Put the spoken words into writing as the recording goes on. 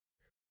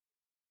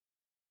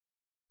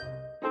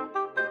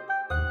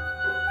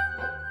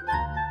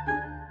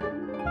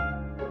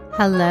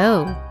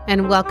Hello,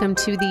 and welcome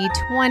to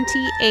the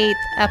 28th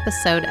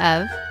episode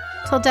of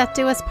Till Death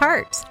Do Us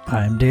Part.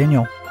 I'm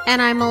Daniel.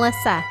 And I'm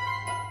Melissa.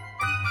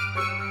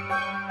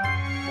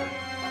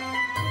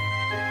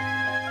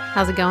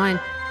 How's it going?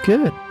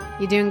 Good.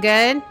 You doing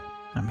good?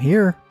 I'm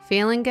here.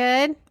 Feeling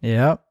good?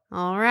 Yep.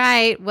 All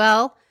right.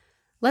 Well,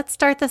 let's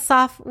start this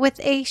off with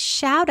a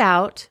shout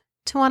out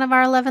to one of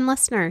our 11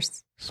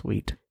 listeners.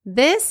 Sweet.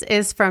 This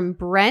is from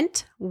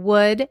Brent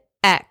Wood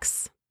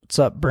X. What's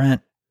up,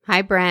 Brent?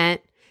 Hi,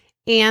 Brent.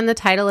 And the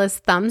title is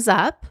Thumbs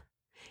Up.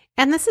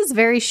 And this is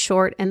very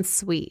short and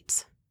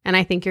sweet. And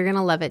I think you're going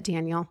to love it,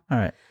 Daniel. All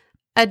right.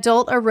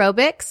 Adult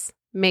aerobics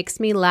makes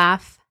me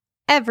laugh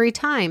every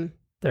time.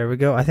 There we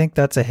go. I think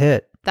that's a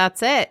hit.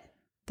 That's it.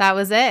 That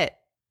was it.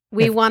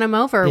 We won him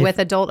over with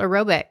adult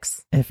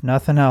aerobics. If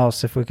nothing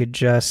else, if we could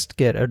just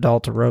get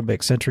adult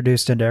aerobics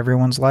introduced into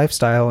everyone's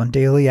lifestyle and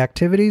daily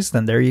activities,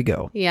 then there you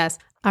go. Yes.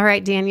 All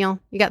right, Daniel,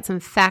 you got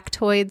some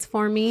factoids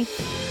for me?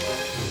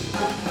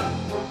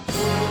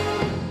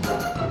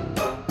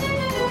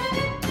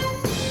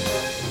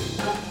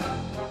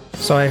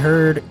 So I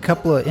heard a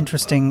couple of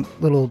interesting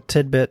little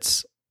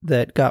tidbits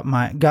that got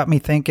me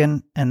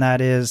thinking, and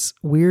that is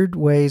weird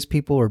ways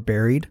people are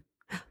buried.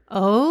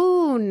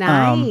 Oh,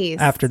 nice.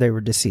 After they were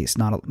deceased,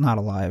 not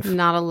alive.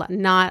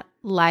 Not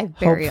live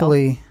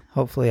burial.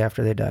 Hopefully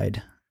after they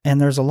died.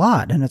 And there's a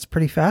lot, and it's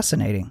pretty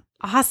fascinating.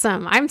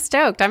 Awesome. I'm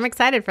stoked. I'm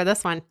excited for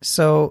this one.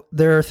 So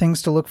there are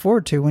things to look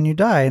forward to when you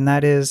die, and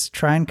that is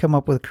try and come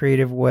up with a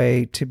creative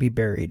way to be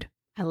buried.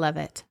 I love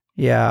it.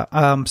 Yeah.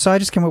 So I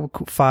just came up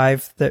with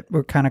 5 that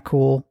were kind of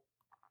cool.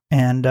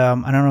 And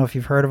I don't know if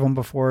you've heard of them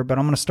before, but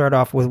I'm going to start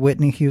off with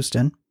Whitney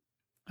Houston.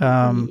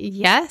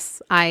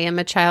 Yes, I am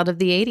a child of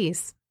the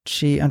 80s.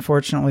 She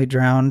unfortunately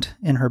drowned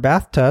in her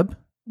bathtub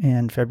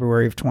in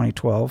February of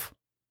 2012.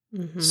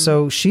 Mm-hmm.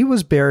 So she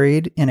was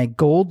buried in a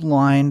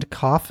gold-lined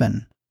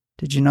coffin.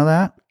 Did you know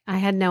that? I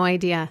had no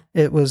idea.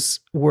 It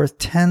was worth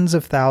tens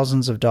of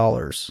thousands of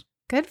dollars.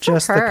 Good for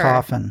just her. Just the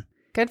coffin.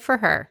 Good for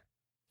her.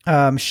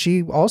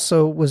 She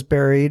also was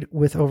buried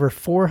with over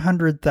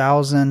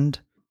 $400,000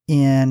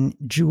 in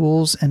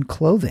jewels and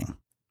clothing.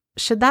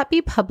 Should that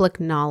be public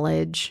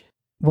knowledge?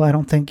 Well, I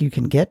don't think you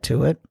can get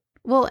to it.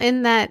 Well,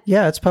 in that...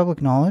 Yeah, it's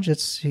public knowledge.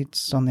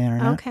 It's on the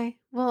internet. Okay.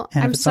 Well,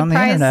 and I'm if it's surprised, on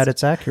the internet,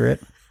 it's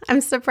accurate.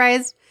 I'm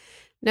surprised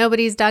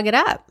nobody's dug it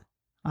up.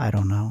 I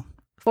don't know.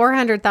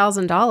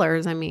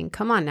 $400,000. I mean,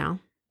 come on now.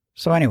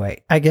 So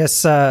anyway, I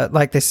guess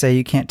like they say,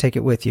 you can't take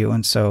it with you.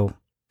 And so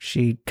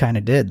she kind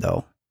of did,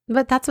 though.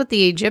 But that's what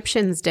the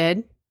Egyptians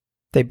did.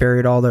 They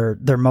buried all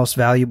their most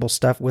valuable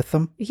stuff with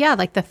them? Yeah,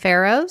 like the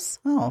pharaohs.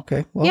 Oh,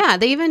 okay. Well, yeah,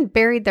 they even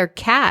buried their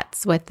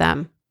cats with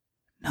them.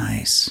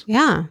 Nice.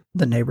 Yeah.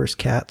 The neighbors'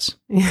 cats.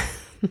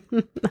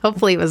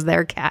 Hopefully it was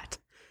their cat.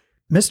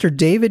 Mr.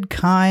 David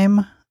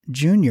Keim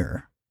Jr.,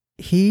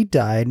 he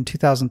died in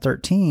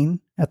 2013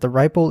 at the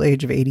ripe old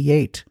age of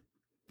 88.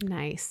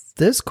 Nice.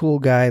 This cool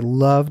guy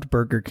loved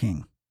Burger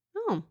King.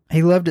 Oh.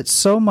 He loved it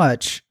so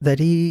much that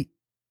he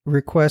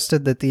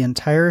requested that the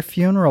entire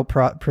funeral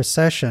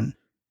procession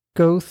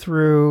go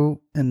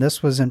through, and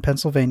this was in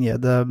Pennsylvania,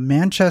 the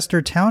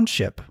Manchester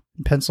Township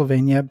in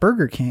Pennsylvania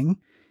Burger King,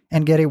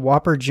 and get a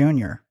Whopper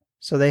Jr.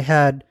 So they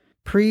had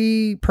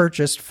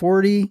pre-purchased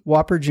 40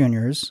 Whopper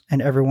Juniors,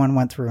 and everyone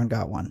went through and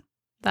got one.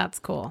 That's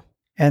cool.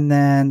 And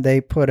then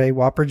they put a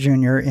Whopper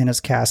Jr. in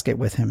his casket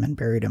with him and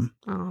buried him.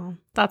 Oh,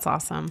 that's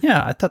awesome.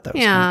 Yeah, I thought that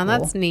was kind of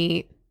cool. That's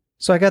neat.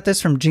 So I got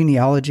this from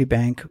Genealogy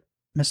Bank.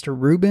 Mr.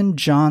 Reuben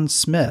John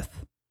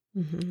Smith.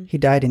 Mm-hmm. He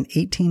died in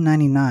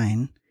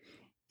 1899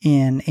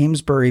 in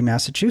Amesbury,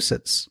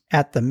 Massachusetts,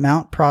 at the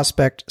Mount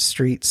Prospect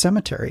Street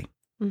Cemetery.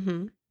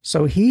 Mm-hmm.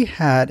 So he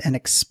had an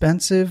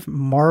expensive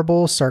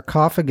marble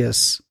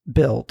sarcophagus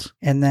built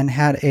and then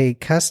had a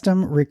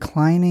custom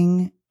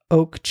reclining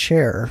oak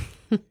chair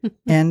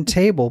and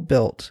table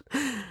built.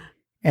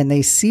 And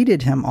they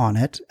seated him on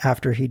it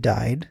after he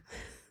died.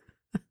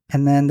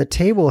 And then the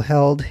table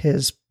held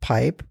his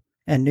pipe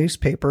and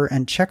newspaper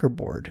and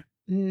checkerboard.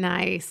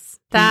 Nice.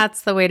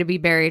 That's the way to be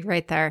buried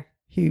right there.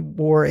 He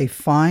wore a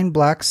fine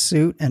black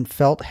suit and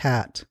felt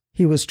hat.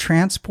 He was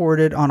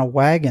transported on a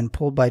wagon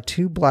pulled by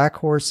 2 black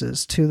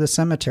horses to the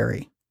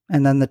cemetery.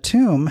 And then the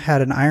tomb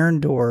had an iron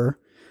door,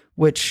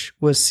 which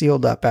was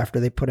sealed up after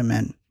they put him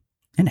in,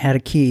 and had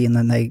a key, and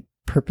then they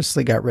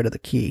purposely got rid of the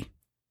key.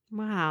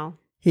 Wow.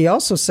 He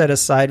also set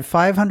aside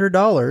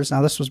 $500,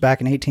 now this was back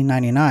in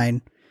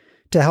 1899,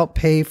 to help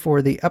pay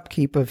for the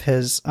upkeep of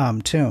his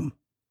tomb.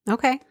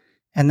 Okay.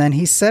 And then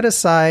he set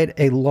aside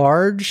a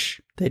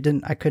large,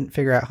 I couldn't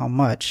figure out how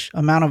much,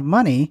 amount of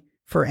money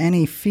for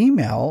any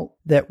female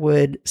that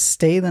would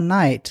stay the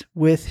night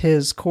with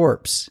his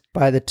corpse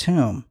by the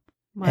tomb.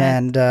 What?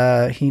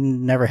 And he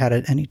never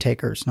had any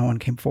takers. No one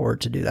came forward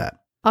to do that.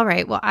 All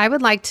right. Well, I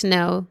would like to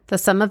know the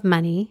sum of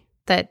money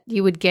that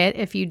you would get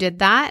if you did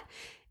that.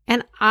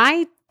 And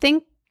I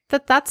think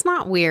that that's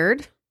not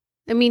weird.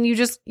 I mean,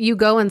 you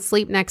go and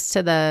sleep next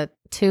to the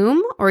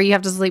tomb, or you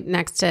have to sleep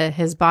next to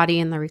his body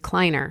in the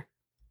recliner.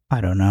 I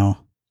don't know.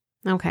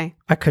 Okay.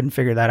 I couldn't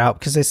figure that out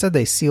because they said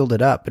they sealed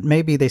it up, but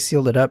maybe they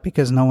sealed it up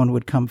because no one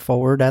would come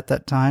forward at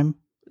that time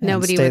and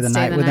Nobody stay would the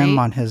stay night the with him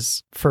night? on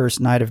his first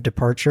night of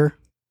departure.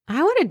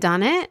 I would have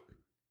done it.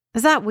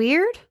 Is that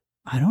weird?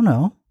 I don't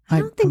know. I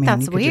don't think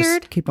that's you could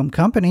weird. Just keep them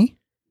company.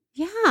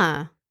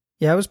 Yeah.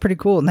 Yeah, it was pretty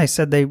cool. And they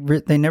said they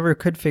never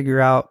could figure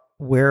out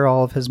where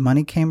all of his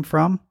money came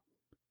from.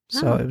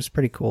 So it was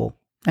pretty cool.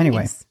 Anyway,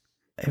 Nice.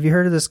 have you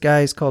heard of this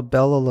guy? He's called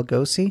Bela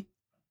Lugosi.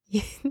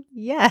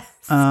 Yes.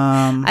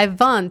 I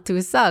want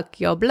to suck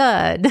your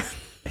blood.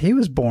 He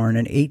was born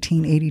in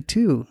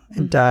 1882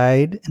 and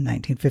died in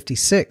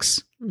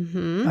 1956.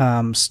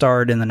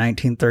 Starred in the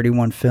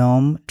 1931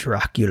 film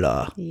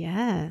Dracula.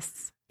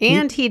 Yes.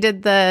 And he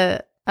did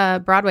the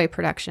Broadway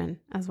production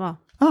as well.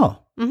 Oh,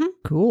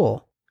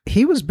 cool.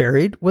 He was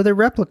buried with a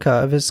replica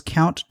of his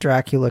Count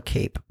Dracula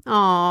cape.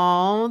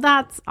 Oh,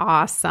 that's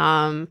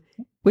awesome.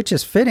 Which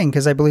is fitting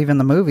because I believe in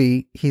the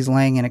movie, he's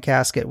laying in a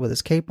casket with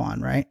his cape on,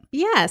 right?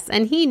 Yes.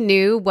 And he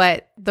knew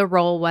what the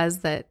role was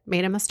that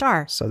made him a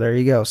star. So there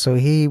you go. So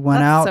he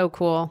went out so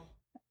cool.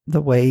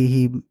 The way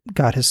he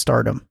got his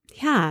stardom.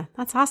 Yeah,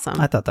 that's awesome.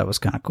 I thought that was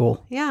kind of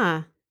cool.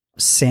 Yeah.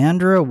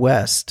 Sandra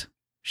West.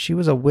 She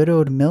was a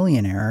widowed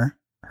millionaire.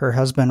 Her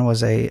husband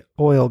was a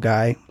oil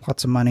guy,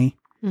 lots of money.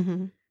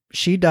 Mm-hmm.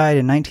 She died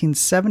in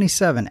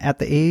 1977 at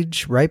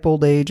the ripe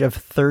old age of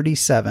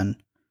 37.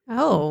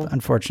 Oh.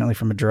 Unfortunately,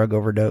 from a drug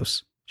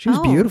overdose. She was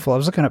beautiful. I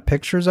was looking at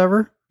pictures of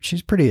her.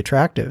 She's pretty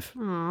attractive.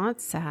 Oh,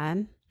 that's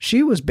sad.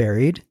 She was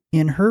buried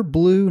in her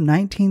blue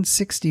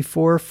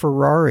 1964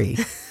 Ferrari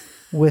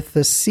with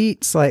the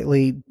seat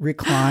slightly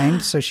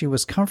reclined so she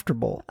was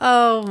comfortable.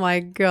 Oh, my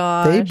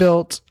gosh. They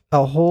built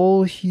a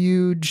whole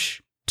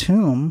huge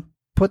tomb,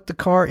 put the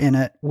car in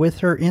it with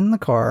her in the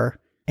car,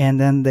 and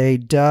then they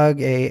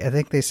dug I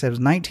think they said it was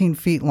 19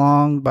 feet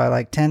long by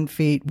like 10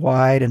 feet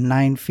wide and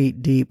 9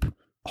 feet deep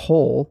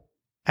hole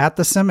at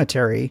the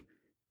cemetery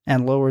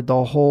and lowered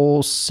the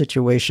whole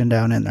situation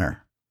down in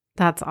there.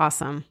 That's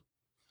awesome.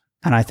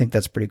 And I think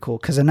that's pretty cool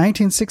because a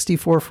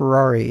 1964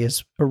 Ferrari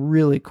is a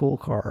really cool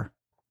car.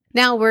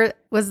 Now,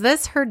 was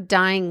this her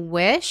dying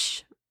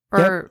wish?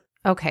 Or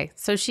okay,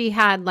 so she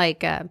had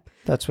like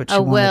that's what she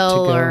a wanted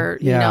will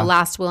to go. or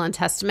last will and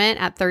testament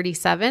at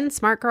 37.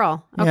 Smart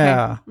girl. Okay.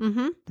 Yeah.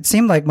 Mm-hmm. It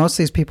seemed like most of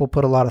these people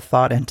put a lot of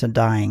thought into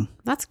dying.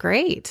 That's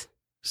great.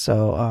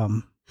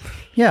 So,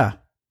 yeah.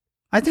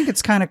 I think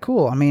it's kind of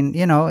cool. I mean,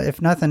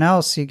 if nothing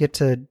else, you get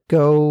to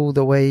go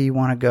the way you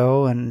want to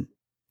go. And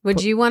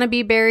would you want to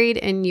be buried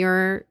in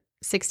your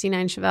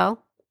 69 Chevelle?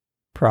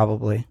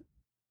 Probably.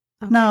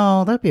 Okay.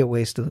 No, that'd be a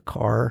waste of the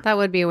car. That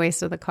would be a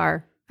waste of the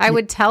car. I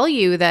would tell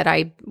you that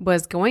I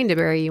was going to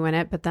bury you in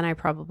it, but then I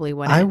probably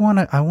wouldn't. I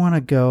want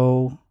to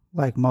go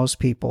like most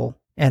people.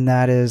 And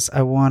that is,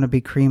 I want to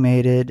be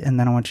cremated. And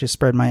then I want you to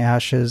spread my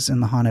ashes in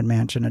the Haunted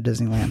Mansion at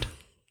Disneyland.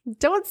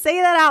 Don't say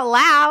that out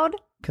loud.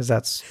 Because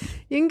that's...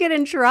 You can get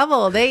in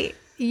trouble.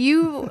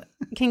 You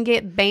can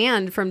get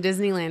banned from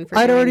Disneyland for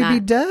I'd doing already that. be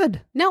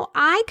dead. No,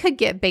 I could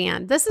get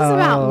banned. This is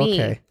about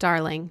me,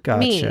 darling.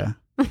 Gotcha.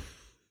 Me.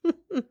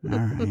 All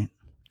right.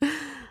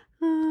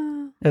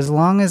 As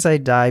long as I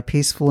die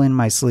peaceful in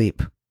my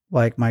sleep,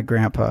 like my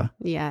grandpa.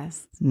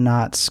 Yes.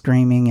 Not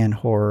screaming in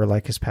horror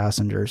like his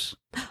passengers.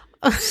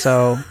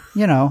 So,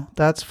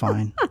 that's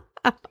fine.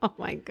 Oh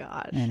my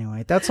gosh.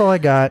 Anyway, that's all I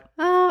got.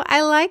 Oh,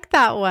 I like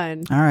that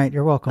one. All right,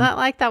 you're welcome. I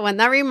like that one.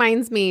 That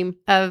reminds me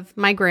of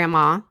my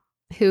grandma,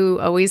 who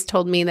always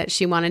told me that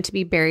she wanted to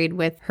be buried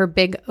with her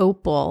big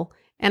opal.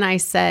 And I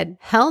said,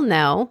 hell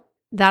no,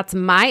 that's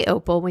my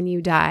opal when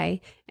you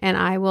die. And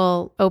I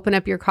will open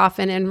up your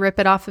coffin and rip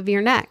it off of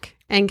your neck.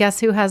 And guess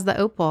who has the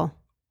opal?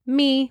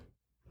 Me.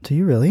 Do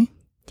you really?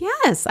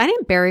 Yes, I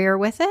didn't bury her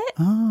with it.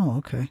 Oh,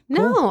 okay.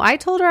 No, Cool. I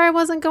told her I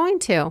wasn't going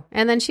to.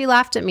 And then she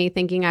laughed at me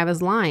thinking I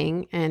was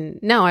lying. And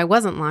no, I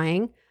wasn't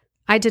lying.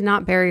 I did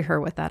not bury her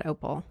with that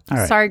opal. All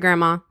right. Sorry,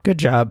 Grandma. Good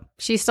job.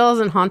 She still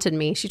hasn't haunted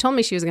me. She told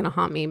me she was going to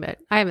haunt me, but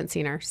I haven't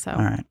seen her. So, All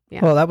right.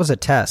 Yeah. Well, that was a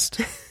test.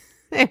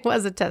 It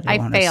was a test. I I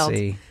wanna failed.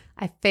 see.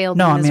 I failed.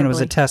 No, I mean, it was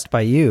a miserably. test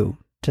by you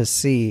to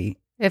see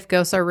If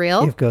ghosts are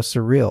real. if ghosts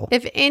are real.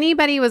 If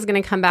anybody was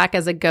going to come back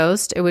as a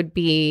ghost, it would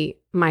be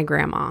my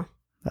grandma.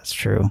 That's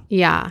true.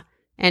 Yeah.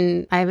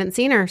 And I haven't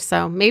seen her.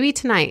 So maybe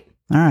tonight.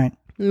 All right.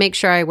 Make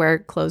sure I wear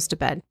clothes to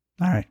bed.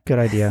 All right. Good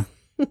idea.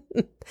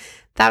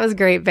 That was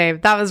great,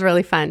 babe. That was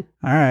really fun.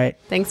 All right.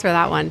 Thanks for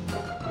that one.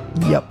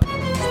 Yep.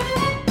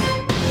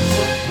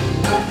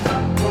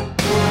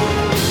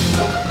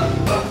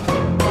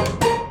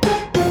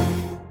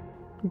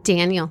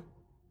 Daniel,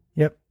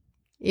 Yep.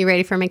 you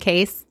ready for my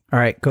case? All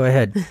right. Go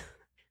ahead.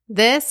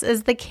 This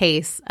is the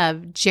case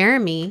of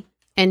Jeremy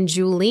and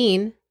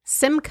Julene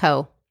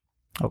Simko.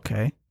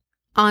 Okay.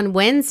 On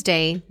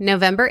Wednesday,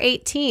 November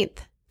 18th,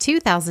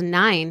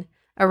 2009,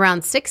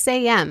 around 6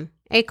 a.m.,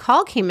 a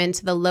call came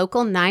into the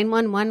local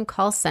 911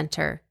 call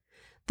center.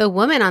 The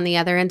woman on the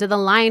other end of the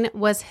line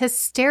was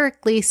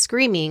hysterically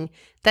screaming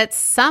that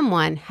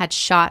someone had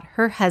shot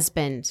her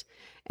husband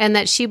and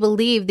that she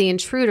believed the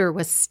intruder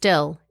was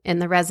still in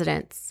the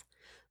residence.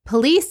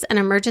 Police and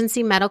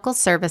emergency medical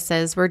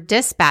services were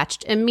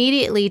dispatched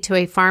immediately to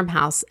a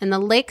farmhouse in the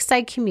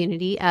lakeside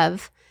community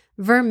of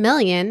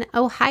Vermilion,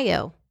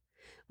 Ohio.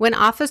 When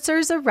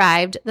officers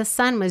arrived, the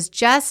sun was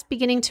just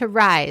beginning to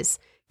rise,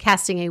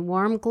 casting a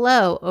warm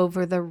glow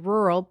over the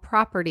rural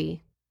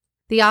property.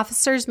 The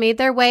officers made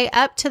their way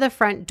up to the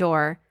front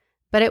door,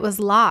 but it was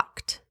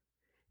locked.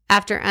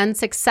 After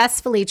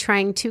unsuccessfully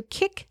trying to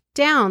kick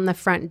down the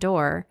front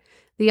door,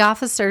 the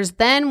officers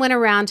then went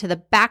around to the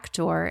back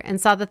door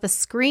and saw that the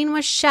screen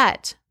was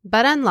shut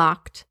but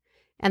unlocked,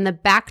 and the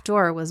back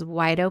door was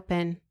wide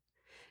open.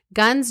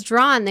 Guns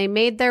drawn, they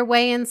made their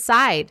way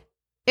inside.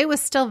 It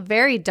was still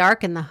very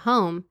dark in the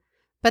home,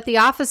 but the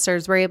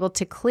officers were able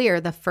to clear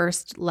the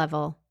first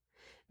level.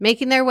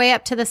 Making their way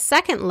up to the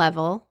second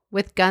level,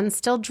 with guns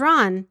still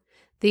drawn,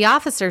 the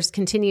officers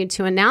continued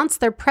to announce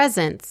their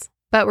presence,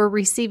 but were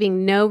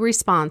receiving no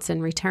response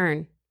in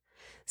return.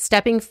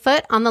 Stepping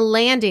foot on the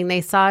landing, they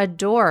saw a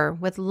door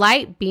with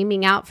light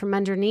beaming out from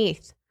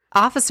underneath.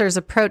 Officers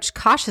approached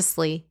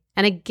cautiously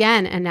and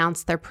again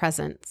announced their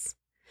presence.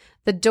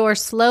 The door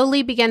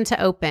slowly began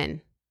to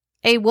open.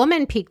 A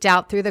woman peeked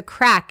out through the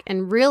crack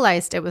and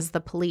realized it was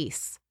the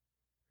police.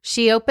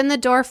 She opened the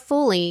door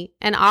fully,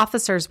 and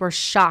officers were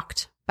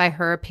shocked by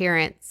her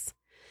appearance.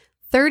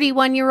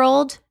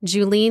 31-year-old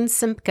Julene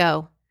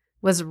Simko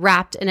was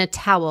wrapped in a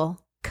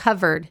towel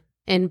covered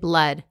in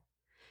blood.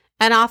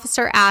 An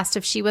officer asked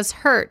if she was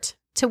hurt,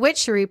 to which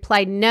she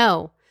replied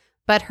no,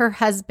 but her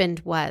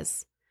husband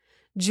was.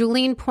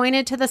 Julene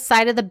pointed to the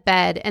side of the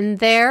bed, and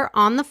there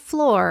on the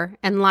floor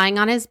and lying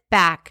on his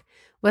back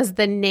was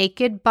the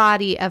naked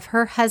body of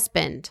her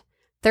husband,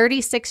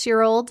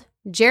 36-year-old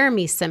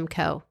Jeremy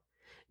Simko.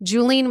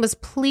 Julene was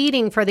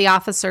pleading for the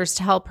officers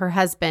to help her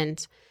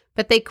husband,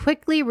 but they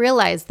quickly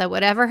realized that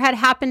whatever had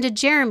happened to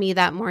Jeremy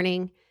that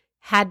morning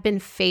had been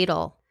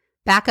fatal.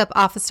 Backup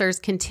officers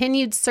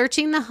continued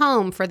searching the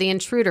home for the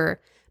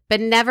intruder, but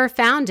never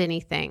found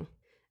anything.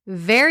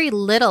 Very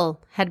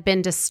little had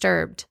been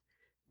disturbed,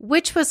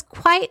 which was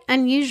quite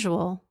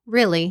unusual,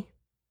 really.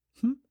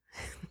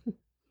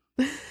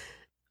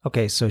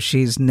 Okay, so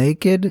she's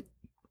naked,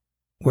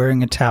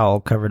 wearing a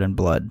towel covered in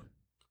blood.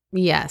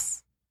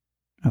 Yes.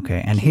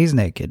 Okay, and he's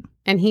naked.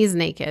 And he's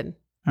naked.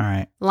 All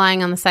right.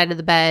 Lying on the side of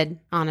the bed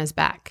on his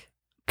back.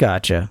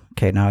 Gotcha.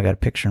 Okay, now I got a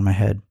picture in my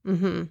head.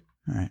 Mm-hmm.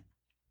 All right.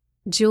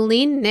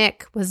 Julene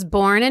Nick was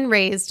born and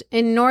raised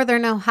in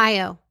northern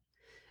Ohio.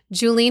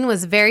 Julene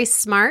was very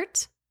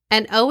smart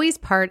and always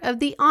part of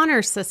the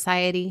Honor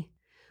Society.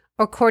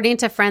 According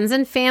to friends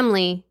and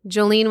family,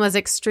 Julene was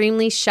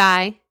extremely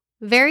shy,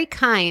 very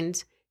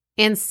kind,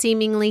 and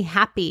seemingly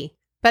happy.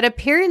 But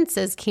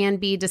appearances can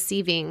be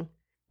deceiving.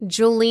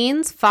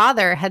 Julene's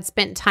father had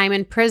spent time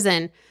in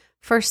prison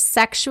for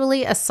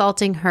sexually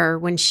assaulting her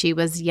when she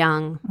was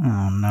young.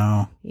 Oh,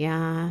 no.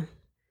 Yeah.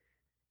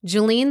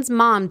 Julene's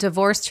mom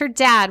divorced her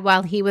dad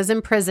while he was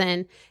in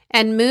prison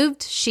and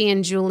moved she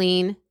and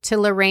Julene to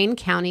Lorain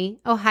County,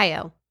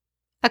 Ohio.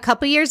 A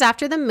couple years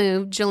after the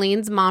move,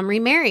 Julene's mom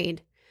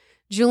remarried.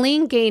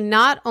 Julene gained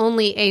not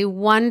only a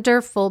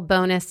wonderful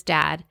bonus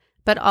dad,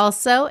 but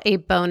also a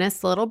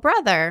bonus little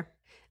brother.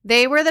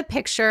 They were the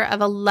picture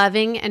of a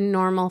loving and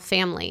normal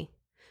family.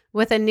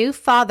 With a new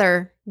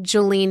father,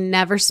 Julene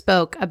never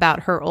spoke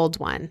about her old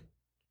one,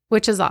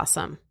 which is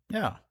awesome.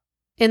 Yeah.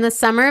 In the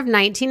summer of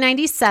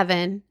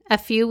 1997, a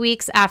few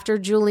weeks after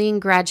Julene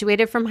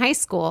graduated from high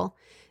school,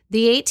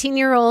 the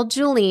 18-year-old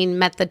Julene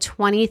met the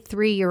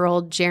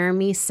 23-year-old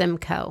Jeremy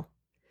Simko.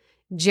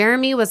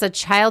 Jeremy was a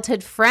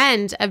childhood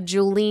friend of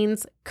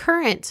Julene's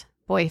current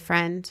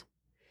boyfriend.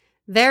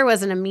 There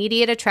was an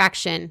immediate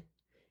attraction.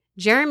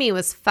 Jeremy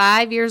was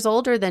 5 years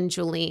older than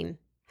Julene,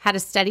 had a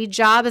steady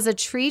job as a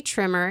tree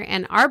trimmer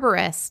and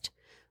arborist,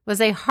 was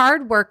a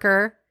hard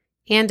worker,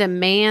 and a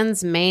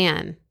man's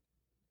man.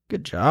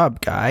 Good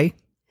job, guy.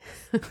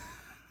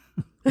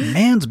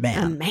 Man's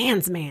man. A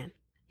man's man.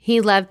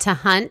 He loved to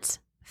hunt,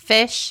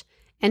 fish,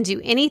 and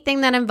do anything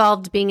that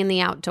involved being in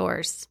the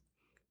outdoors.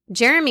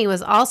 Jeremy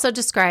was also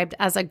described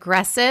as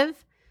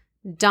aggressive,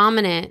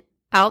 dominant,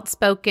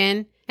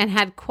 outspoken, and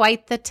had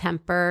quite the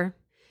temper.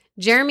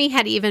 Jeremy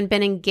had even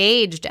been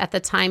engaged at the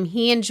time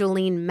he and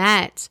Julene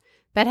met,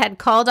 but had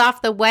called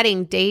off the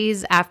wedding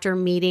days after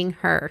meeting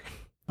her.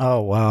 Oh,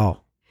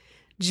 wow.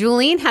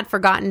 Julene had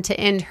forgotten to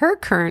end her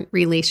current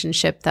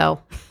relationship,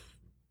 though.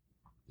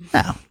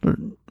 Yeah.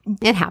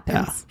 It happens.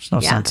 Yeah. There's no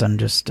sense in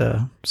just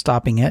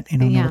stopping it. You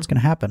don't know what's going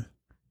to happen.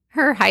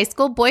 Her high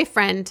school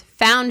boyfriend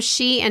found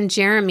she and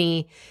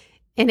Jeremy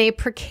in a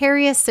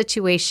precarious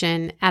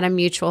situation at a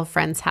mutual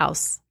friend's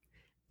house.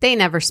 They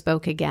never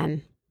spoke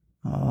again.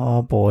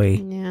 Oh,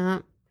 boy. Yeah.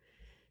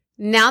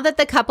 Now that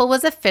the couple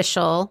was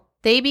official,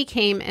 they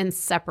became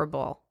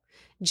inseparable.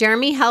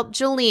 Jeremy helped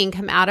Julene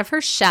come out of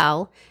her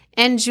shell,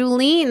 and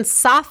Julene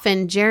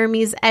softened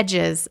Jeremy's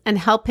edges and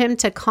helped him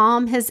to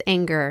calm his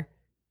anger.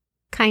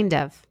 Kind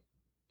of.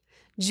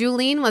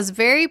 Julene was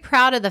very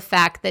proud of the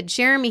fact that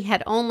Jeremy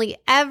had only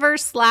ever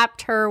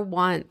slapped her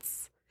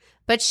once.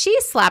 But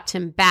she slapped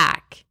him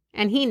back,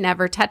 and he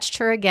never touched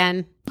her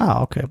again.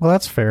 Oh, okay. Well,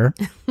 that's fair.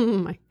 Oh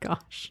my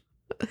gosh.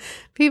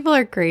 People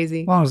are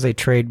crazy. As long as they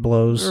trade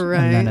blows Right.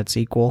 and then it's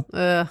equal.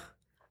 Ugh.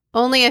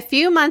 Only a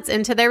few months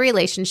into their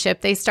relationship,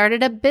 they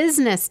started a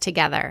business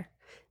together,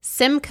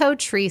 Simko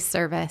Tree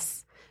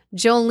Service.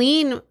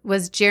 Julene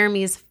was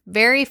Jeremy's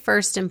very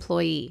first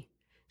employee.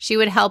 She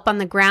would help on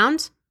the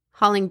ground,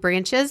 hauling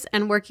branches,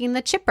 and working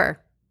the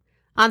chipper.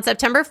 On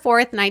September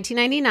 4th,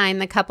 1999,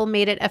 the couple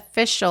made it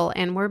official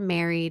and were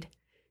married.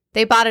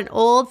 They bought an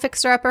old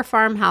fixer-upper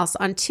farmhouse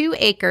on 2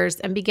 acres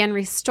and began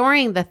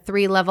restoring the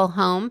 3-level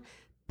home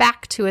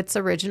back to its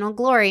original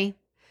glory.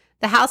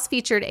 The house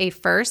featured a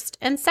first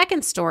and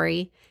second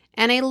story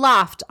and a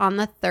loft on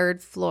the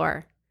 3rd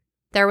floor.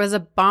 There was a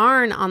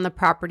barn on the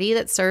property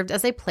that served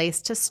as a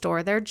place to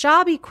store their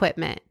job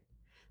equipment.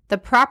 The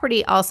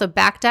property also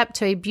backed up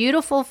to a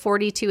beautiful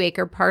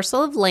 42-acre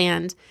parcel of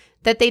land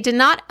that they did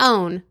not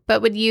own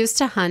but would use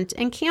to hunt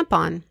and camp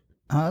on.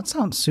 That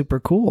sounds super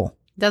cool.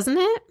 Doesn't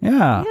it?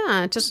 Yeah.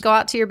 Yeah, just go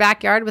out to your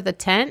backyard with a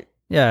tent.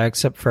 Yeah,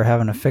 except for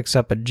having to fix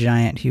up a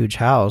giant, huge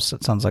house.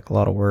 It sounds like a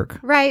lot of work.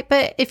 Right,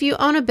 but if you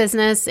own a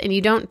business and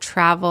you don't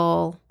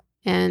travel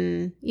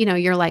and,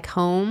 you're like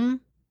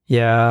home,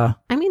 Yeah,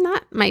 I mean,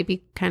 that might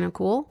be kind of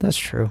cool. that's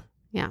true.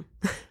 Yeah.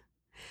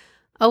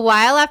 A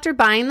while after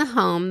buying the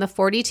home, the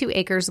 42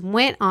 acres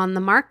went on the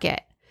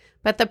market,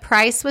 but the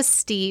price was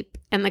steep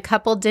and the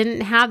couple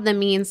didn't have the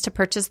means to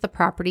purchase the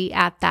property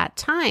at that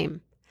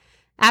time.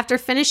 After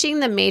finishing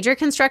the major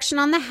construction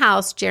on the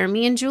house,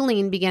 Jeremy and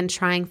Julene began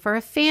trying for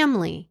a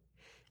family.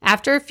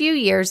 After a few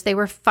years, they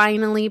were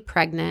finally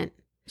pregnant.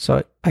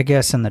 So I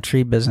guess in the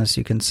tree business,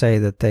 you can say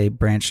that they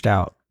branched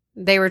out.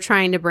 They were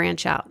trying to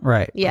branch out.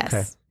 Right. Yes.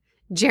 Okay.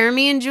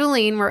 Jeremy and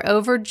Julene were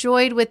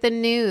overjoyed with the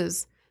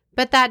news,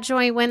 but that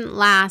joy wouldn't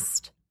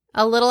last.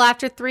 A little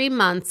after 3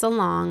 months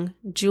along,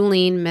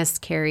 Julene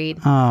miscarried.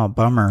 Oh,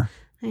 bummer.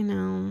 I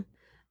know.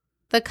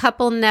 The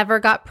couple never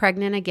got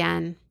pregnant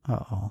again.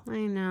 Uh-oh. I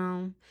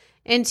know.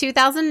 In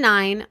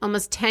 2009,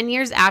 almost 10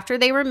 years after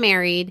they were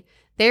married,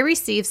 they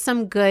received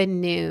some good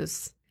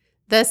news.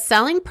 The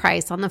selling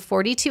price on the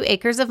 42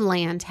 acres of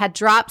land had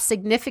dropped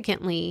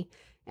significantly,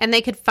 and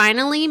they could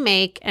finally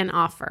make an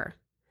offer.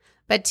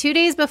 But 2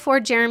 days before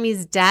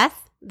Jeremy's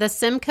death, the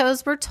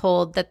Simkos were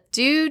told that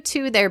due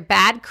to their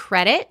bad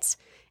credit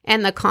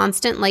and the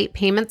constant late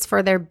payments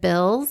for their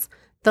bills,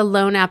 the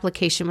loan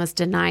application was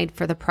denied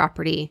for the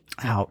property.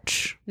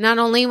 Ouch. Not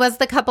only was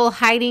the couple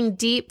hiding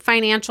deep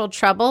financial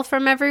trouble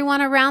from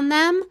everyone around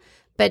them,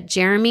 but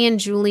Jeremy and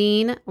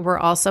Julene were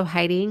also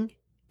hiding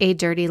a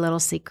dirty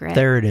little secret.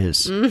 There it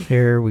is.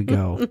 Here we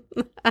go.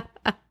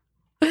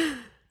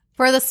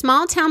 For the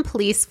small town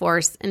police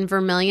force in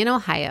Vermilion,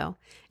 Ohio,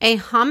 a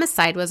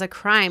homicide was a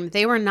crime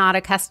they were not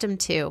accustomed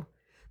to.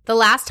 The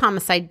last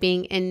homicide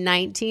being in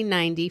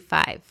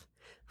 1995,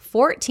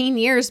 14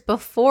 years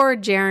before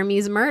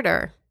Jeremy's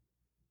murder.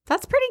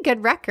 That's a pretty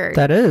good record.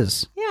 That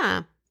is.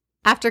 Yeah.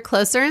 After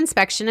closer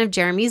inspection of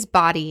Jeremy's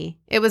body,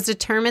 it was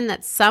determined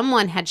that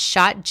someone had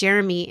shot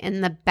Jeremy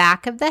in the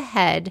back of the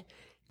head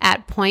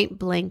at point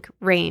blank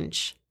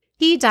range.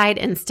 He died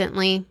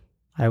instantly.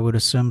 I would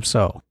assume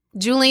so.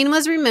 Julene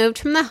was removed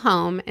from the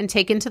home and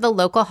taken to the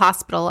local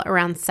hospital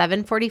around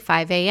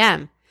 7:45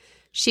 a.m.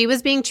 She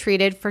was being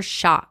treated for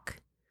shock.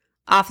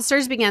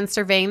 Officers began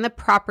surveying the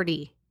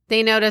property.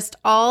 They noticed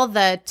all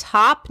the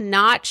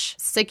top-notch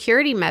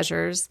security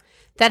measures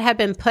that had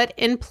been put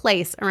in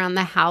place around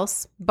the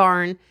house,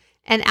 barn,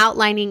 and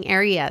outlining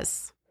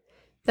areas.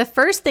 The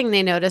first thing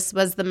they noticed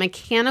was the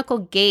mechanical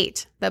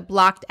gate that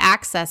blocked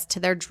access to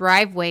their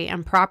driveway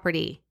and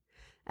property.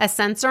 A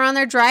sensor on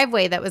their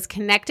driveway that was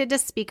connected to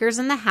speakers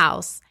in the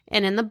house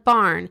and in the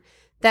barn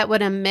that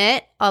would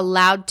emit a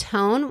loud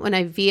tone when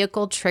a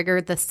vehicle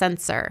triggered the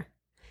sensor.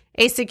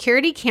 A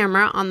security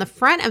camera on the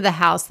front of the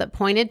house that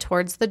pointed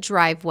towards the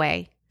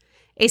driveway.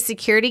 A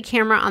security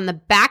camera on the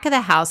back of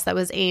the house that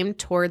was aimed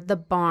toward the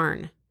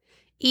barn.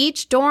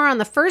 Each door on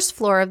the first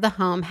floor of the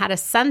home had a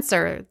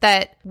sensor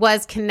that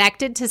was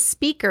connected to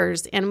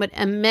speakers and would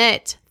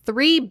emit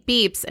 3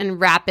 beeps in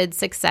rapid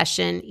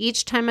succession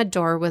each time a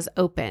door was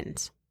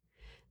opened.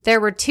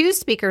 There were 2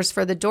 speakers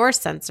for the door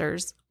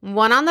sensors,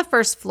 one on the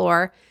first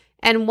floor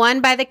and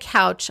one by the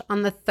couch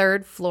on the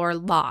 3rd floor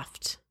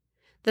loft.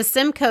 The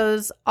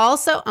Simkos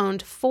also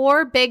owned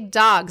 4 big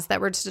dogs that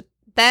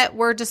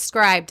were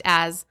described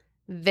as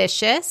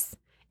vicious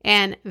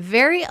and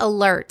very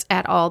alert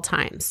at all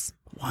times.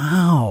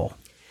 Wow.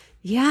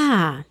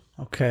 Yeah.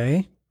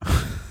 Okay.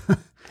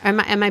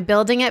 Am I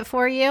building it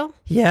for you?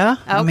 Yeah.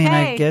 Okay. I mean,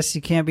 I guess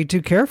you can't be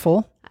too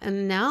careful.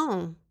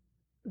 No.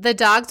 The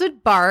dogs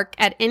would bark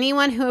at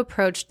anyone who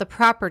approached the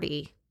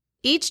property.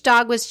 Each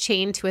dog was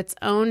chained to its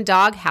own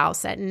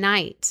doghouse at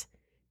night.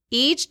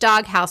 Each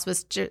doghouse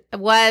was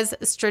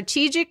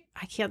strategic.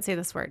 I can't say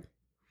this word.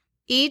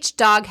 Each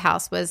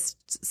doghouse was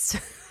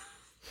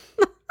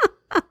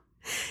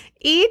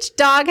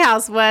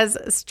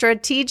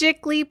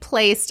strategically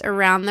placed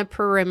around the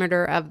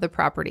perimeter of the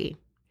property.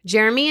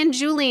 Jeremy and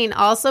Julene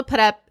also put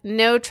up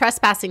no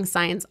trespassing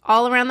signs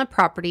all around the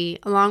property,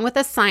 along with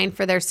a sign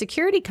for their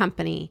security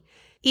company.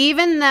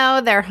 even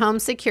though their home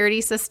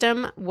security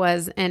system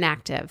was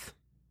inactive.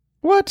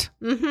 What?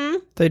 Mm-hmm.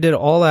 They did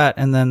all that,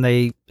 and then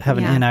they have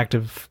an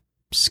inactive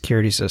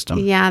security system.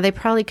 Yeah, they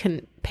probably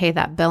couldn't pay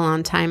that bill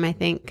on time, I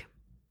think.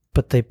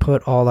 But they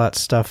put all that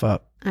stuff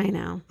up. I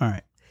know. All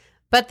right.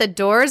 But the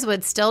doors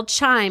would still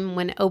chime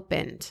when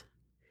opened.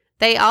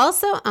 They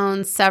also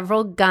owned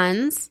several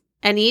guns,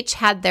 and each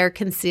had their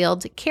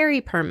concealed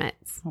carry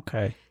permits.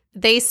 Okay.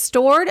 They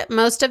stored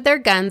most of their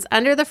guns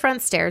under the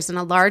front stairs in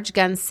a large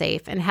gun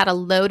safe and had a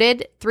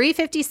loaded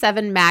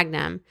 .357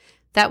 Magnum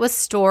that was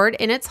stored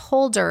in its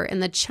holder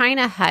in the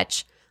china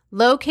hutch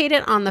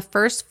located on the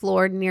first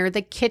floor near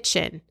the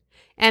kitchen,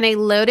 and a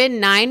loaded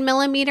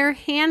 9mm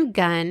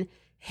handgun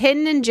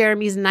hidden in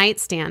Jeremy's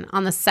nightstand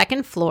on the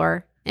second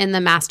floor in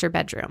the master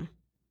bedroom.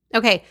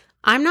 Okay,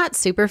 I'm not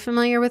super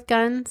familiar with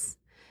guns.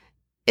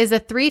 Is a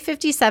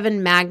 .357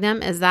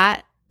 Magnum, is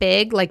that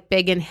big, like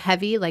big and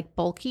heavy, like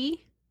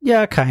bulky?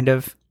 Yeah, kind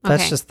of.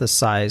 That's Okay. just the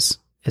size.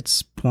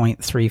 It's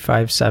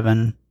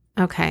 .357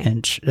 Okay.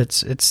 inch.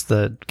 It's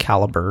the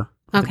caliber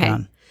of the Okay.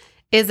 gun.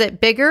 Is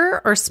it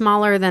bigger or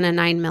smaller than a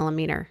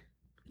 9mm?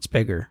 It's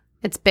bigger.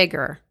 It's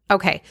bigger.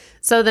 Okay.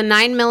 So the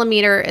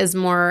 9mm is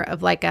more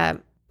of like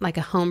a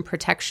home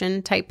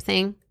protection type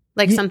thing,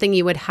 like something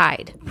you would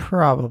hide.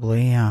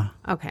 Probably, yeah.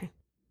 Okay.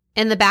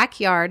 In the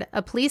backyard,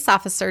 a police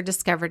officer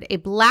discovered a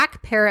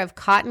black pair of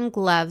cotton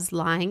gloves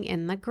lying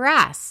in the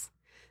grass.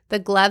 The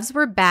gloves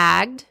were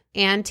bagged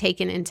and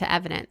taken into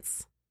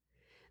evidence.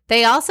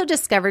 They also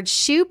discovered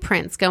shoe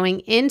prints going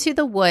into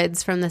the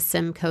woods from the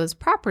Simco's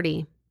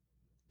property.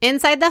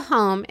 Inside the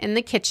home, in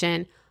the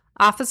kitchen,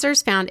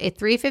 officers found a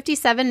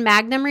 .357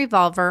 Magnum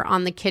revolver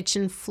on the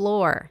kitchen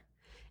floor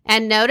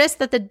and noticed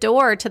that the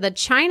door to the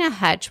china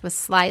hutch was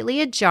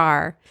slightly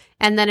ajar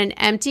and that an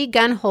empty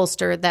gun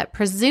holster that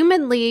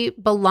presumably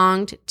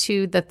belonged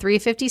to the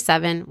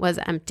 .357 was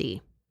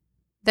empty.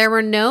 There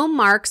were no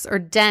marks or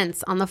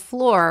dents on the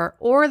floor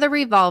or the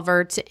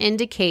revolver to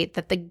indicate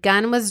that the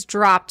gun was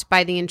dropped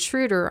by the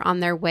intruder on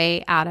their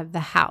way out of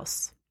the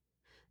house.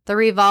 The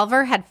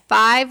revolver had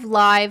 5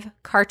 live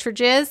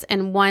cartridges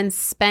and 1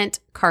 spent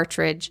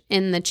cartridge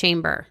in the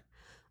chamber.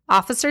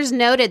 Officers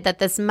noted that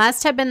this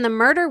must have been the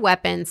murder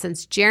weapon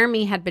since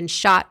Jeremy had been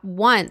shot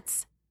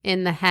once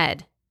in the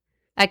head.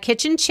 A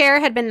kitchen chair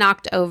had been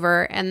knocked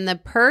over, and the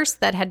purse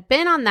that had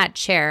been on that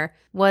chair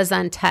was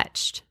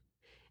untouched.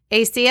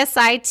 A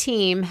CSI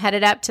team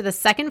headed up to the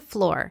second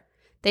floor.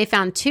 They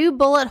found 2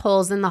 bullet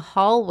holes in the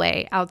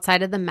hallway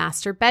outside of the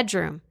master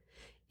bedroom.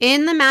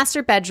 In the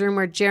master bedroom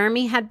where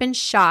Jeremy had been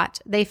shot,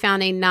 they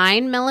found a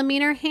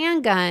 9mm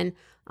handgun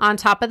on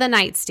top of the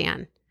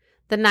nightstand.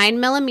 The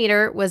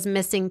 9mm was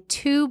missing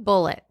 2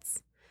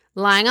 bullets.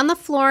 Lying on the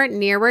floor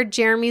near where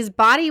Jeremy's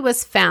body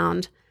was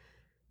found,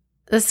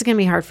 this is going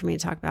to be hard for me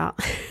to talk about.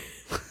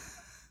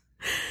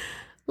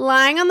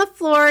 Lying on the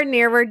floor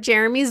near where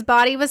Jeremy's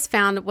body was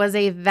found was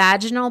a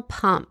vaginal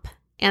pump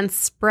and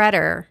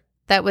spreader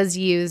that was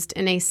used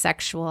in a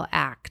sexual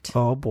act.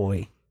 Oh,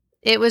 boy.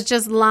 It was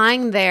just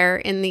lying there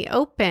in the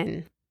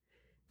open.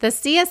 The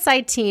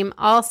CSI team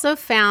also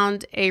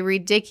found a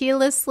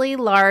ridiculously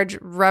large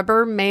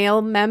rubber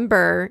male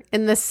member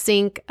in the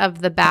sink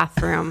of the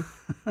bathroom.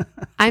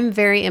 I'm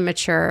very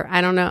immature.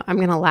 I don't know. I'm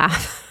going to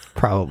laugh.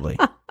 Probably.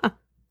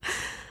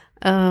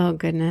 Oh,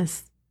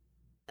 goodness.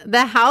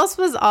 The house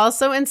was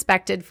also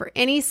inspected for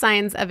any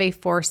signs of a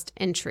forced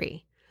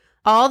entry.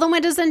 All the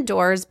windows and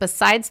doors,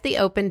 besides the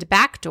opened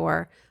back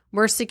door,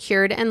 were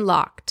secured and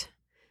locked.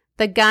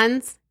 The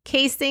guns,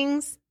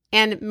 casings,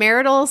 and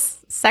marital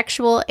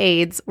sexual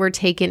aids were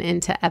taken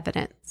into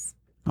evidence.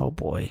 Oh,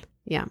 boy.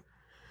 Yeah.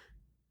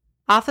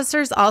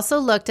 Officers also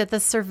looked at the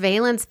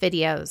surveillance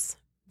videos.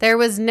 There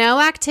was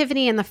no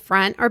activity in the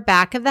front or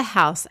back of the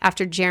house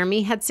after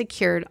Jeremy had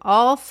secured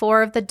all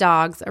 4 of the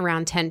dogs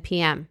around 10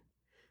 p.m.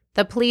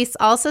 The police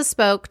also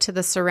spoke to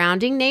the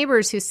surrounding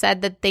neighbors who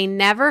said that they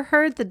never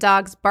heard the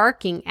dogs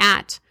barking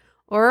at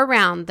or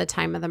around the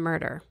time of the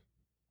murder.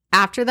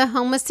 After the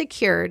home was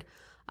secured,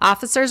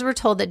 officers were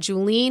told that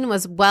Julene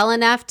was well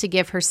enough to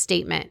give her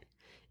statement.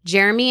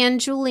 Jeremy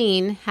and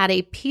Julene had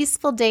a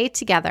peaceful day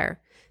together,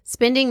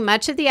 spending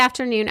much of the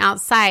afternoon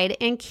outside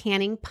and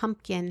canning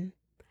pumpkin.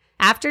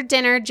 After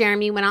dinner,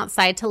 Jeremy went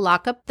outside to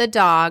lock up the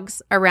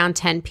dogs around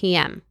 10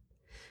 p.m.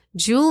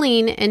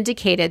 Julene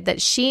indicated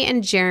that she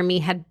and Jeremy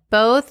had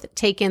both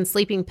taken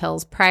sleeping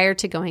pills prior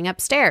to going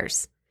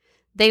upstairs.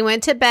 They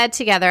went to bed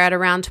together at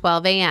around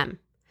 12 a.m.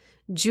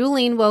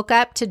 Julene woke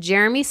up to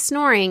Jeremy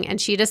snoring, and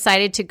she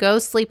decided to go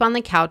sleep on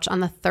the couch on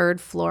the 3rd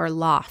floor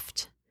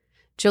loft.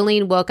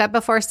 Julene woke up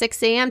before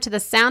 6 a.m. to the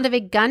sound of a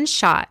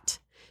gunshot.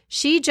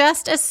 She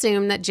just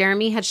assumed that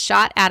Jeremy had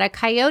shot at a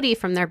coyote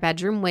from their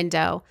bedroom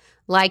window,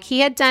 like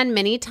he had done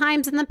many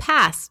times in the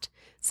past.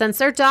 Since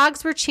their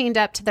dogs were chained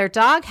up to their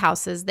dog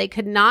houses, they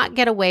could not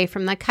get away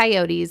from the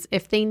coyotes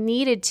if they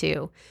needed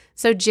to,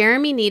 so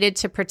Jeremy needed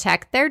to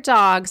protect their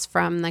dogs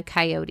from the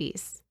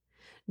coyotes.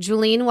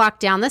 Julene walked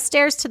down the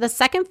stairs to the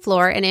 2nd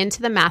floor and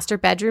into the master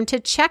bedroom to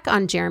check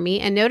on Jeremy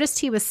and noticed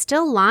he was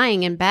still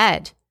lying in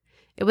bed.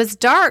 It was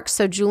dark,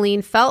 so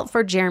Julene felt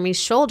for Jeremy's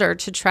shoulder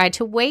to try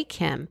to wake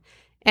him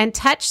and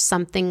touch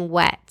something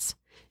wet.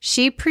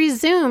 She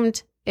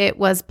presumed it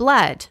was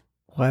blood.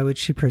 Why would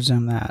she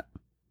presume that?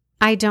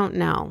 I don't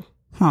know.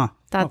 Huh.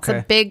 That's okay.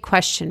 a big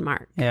question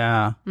mark.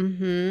 Yeah.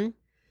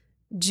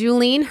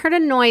 Julene heard a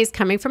noise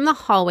coming from the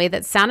hallway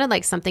that sounded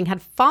like something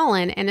had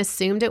fallen and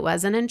assumed it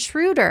was an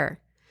intruder.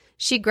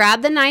 She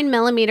grabbed the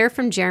 9mm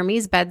from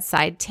Jeremy's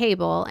bedside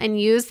table and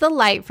used the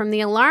light from the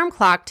alarm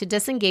clock to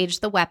disengage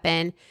the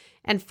weapon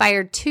and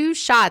fired 2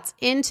 shots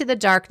into the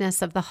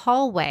darkness of the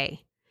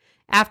hallway.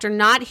 After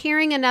not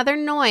hearing another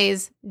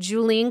noise,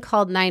 Julene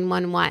called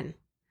 911.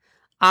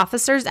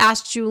 Officers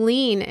asked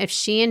Julene if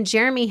she and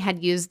Jeremy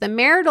had used the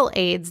marital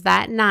aids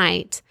that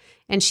night,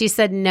 and she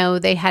said no,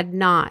 they had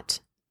not.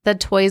 The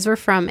toys were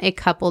from a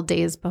couple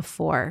days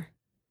before.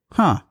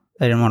 Huh.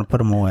 They didn't want to put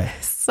them away.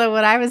 So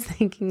what I was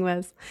thinking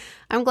was,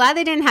 I'm glad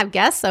they didn't have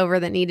guests over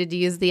that needed to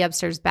use the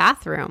upstairs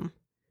bathroom.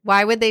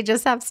 Why would they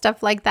just have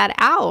stuff like that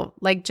out?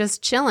 Like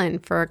just chilling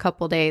for a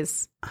couple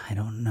days? I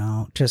don't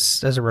know.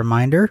 Just as a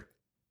reminder?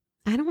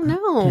 I don't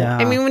know. Yeah.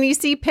 I mean, when you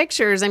see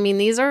pictures, I mean,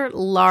 these are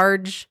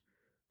large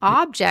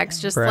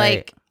objects just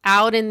like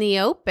out in the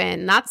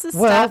open. That's the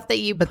stuff that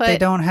you put. But they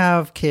don't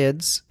have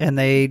kids and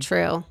they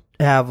True.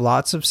 have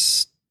lots of,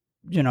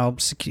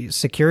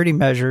 security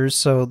measures.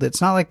 So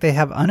it's not like they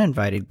have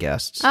uninvited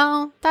guests.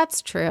 Oh,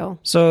 that's true.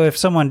 So if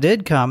someone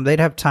did come, they'd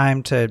have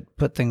time to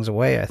put things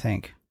away, I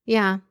think.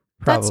 Yeah,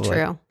 Probably. that's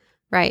true.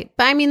 Right.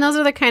 But I mean, those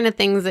are the kind of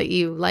things that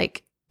you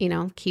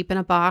keep in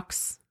a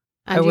box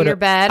under your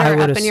bed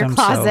or up in your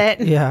closet.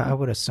 So. Yeah, I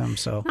would assume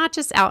so. Not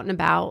just out and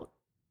about.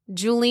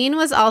 Julene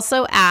was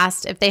also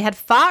asked if they had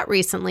fought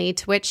recently,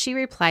 to which she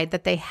replied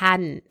that they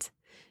hadn't.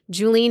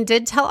 Julene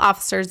did tell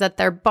officers that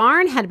their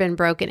barn had been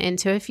broken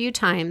into a few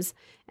times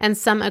and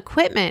some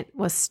equipment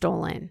was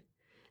stolen.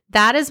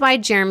 That is why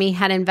Jeremy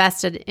had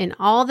invested in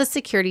all the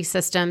security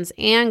systems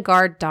and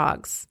guard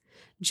dogs.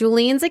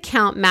 Julene's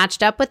account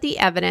matched up with the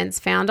evidence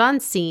found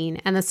on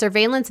scene, and the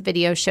surveillance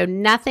video showed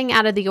nothing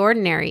out of the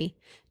ordinary.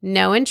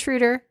 No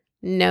intruder,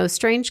 no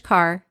strange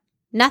car,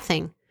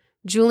 nothing.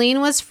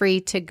 Julene was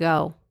free to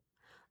go.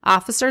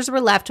 Officers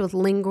were left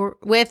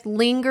with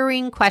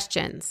lingering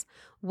questions.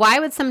 Why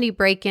would somebody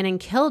break in and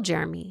kill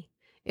Jeremy?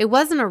 It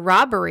wasn't a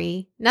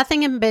robbery.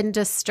 Nothing had been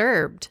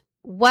disturbed.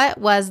 What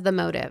was the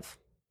motive?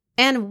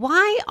 And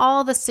why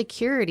all the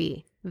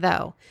security,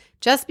 though?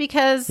 Just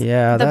because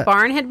the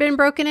barn had been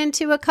broken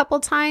into a couple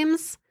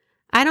times?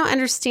 I don't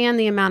understand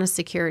the amount of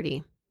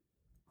security.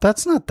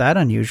 That's not that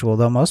unusual,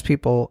 though. Most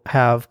people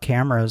have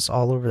cameras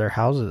all over their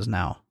houses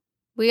now.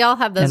 We all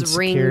have those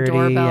Ring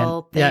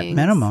doorbell things. Yeah,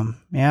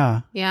 minimum.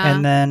 Yeah. Yeah.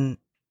 And then,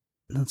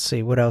 let's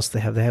see, what else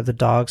they have? They have the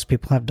dogs.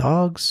 People have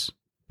dogs.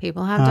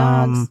 People have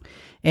dogs.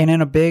 And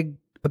in a big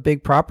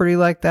property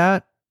like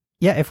that,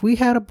 yeah, if we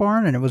had a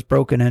barn and it was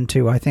broken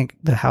into, I think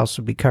the house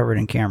would be covered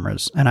in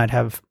cameras and I'd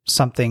have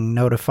something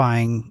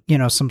notifying,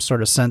 some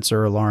sort of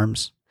sensor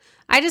alarms.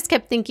 I just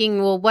kept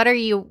thinking, well, what are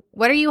you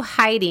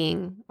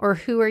hiding, or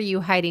who are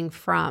you hiding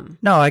from?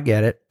 No, I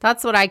get it.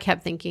 That's what I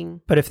kept thinking.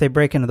 But if they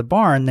break into the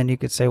barn, then you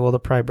could say, well, they'll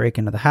probably break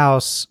into the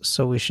house,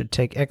 so we should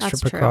take extra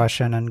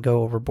precaution and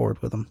go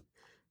overboard with them.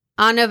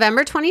 On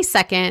November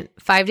 22nd,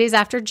 5 days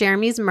after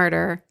Jeremy's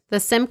murder, the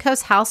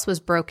Simko's house was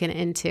broken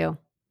into.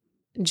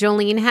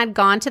 Julene had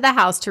gone to the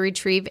house to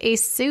retrieve a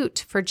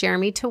suit for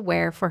Jeremy to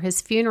wear for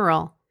his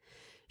funeral.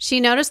 She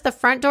noticed the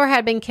front door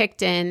had been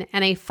kicked in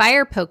and a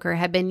fire poker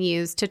had been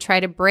used to try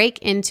to break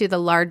into the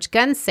large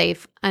gun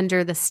safe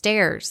under the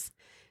stairs.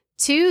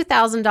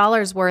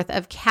 $2,000 worth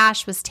of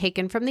cash was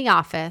taken from the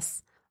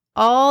office.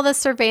 All the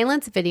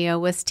surveillance video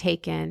was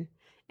taken,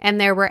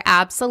 and there were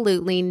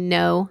absolutely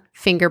no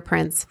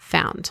fingerprints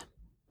found.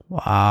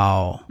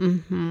 Wow.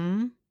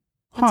 Mm-hmm.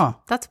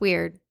 That's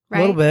weird, right?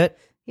 A little bit.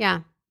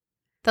 Yeah.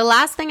 The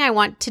last thing I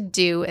want to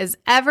do is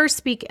ever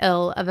speak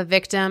ill of a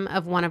victim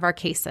of one of our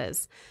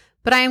cases.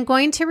 But I am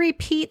going to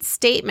repeat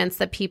statements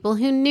that people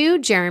who knew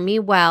Jeremy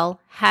well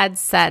had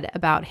said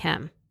about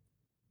him.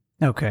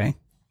 Okay.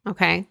 All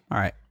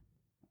right.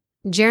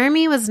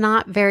 Jeremy was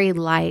not very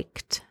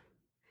liked.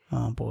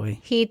 Oh, boy.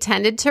 He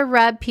tended to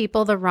rub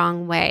people the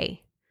wrong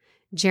way.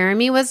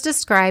 Jeremy was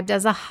described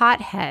as a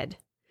hothead.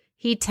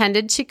 He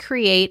tended to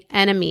create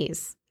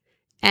enemies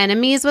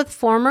with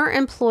former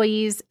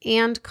employees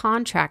and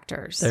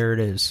contractors. There it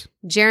is.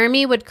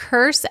 Jeremy would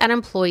curse at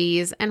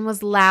employees and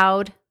was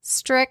loud,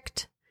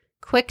 strict,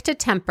 quick to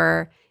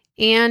temper,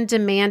 and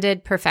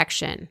demanded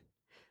perfection.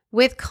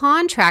 With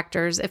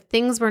contractors, if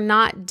things were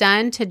not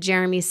done to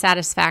Jeremy's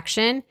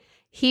satisfaction,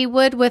 he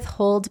would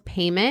withhold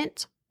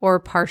payment or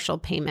partial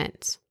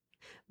payment.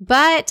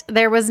 But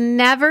there was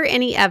never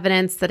any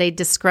evidence that a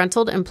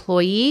disgruntled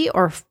employee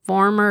or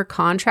former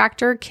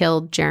contractor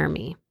killed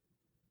Jeremy.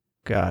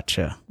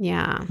 Gotcha.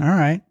 Yeah. All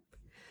right.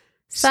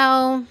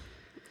 So,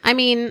 I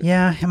mean,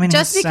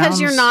 just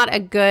because you're not a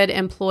good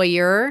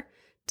employer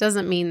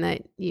doesn't mean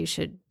that you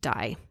should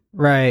die.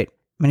 Right. I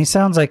mean, he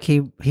sounds like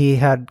he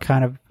had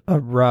kind of a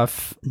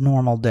rough,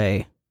 normal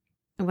day.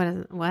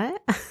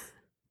 What?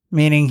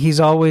 Meaning he's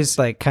always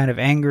like kind of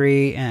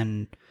angry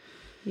and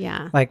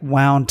like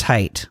wound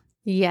tight.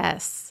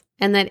 Yes.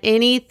 And that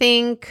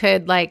anything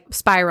could like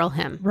spiral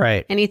him.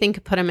 Right. Anything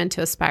could put him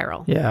into a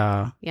spiral.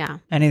 Yeah. Yeah.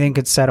 Anything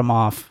could set him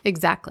off.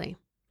 Exactly.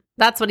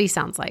 That's what he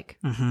sounds like.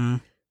 Mm-hmm.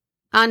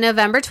 On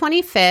November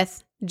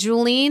 25th,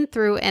 Julene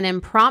threw an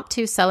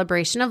impromptu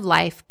celebration of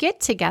life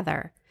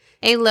get-together.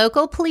 A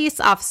local police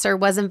officer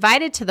was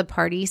invited to the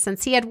party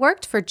since he had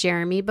worked for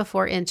Jeremy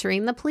before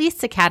entering the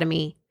police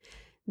academy.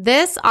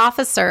 This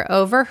officer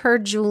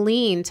overheard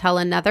Julene tell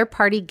another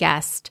party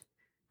guest,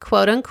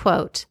 quote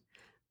unquote,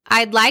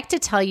 "I'd like to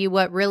tell you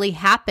what really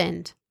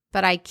happened,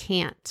 but I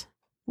can't."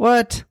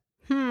 What?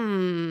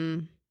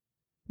 No,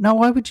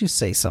 why would you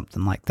say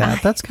something like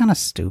that? That's kind of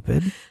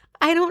stupid.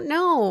 I don't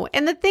know.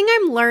 And the thing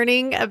I'm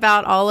learning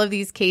about all of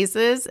these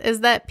cases is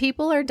that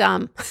people are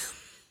dumb.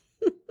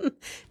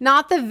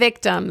 Not the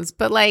victims,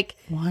 but like...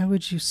 Why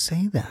would you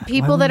say that?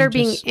 People that are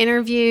being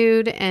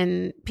interviewed,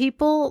 and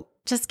people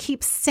just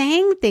keep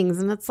saying things,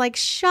 and it's like,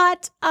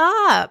 shut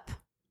up.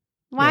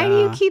 Why do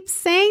you keep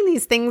saying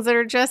these things that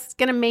are just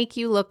going to make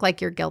you look like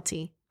you're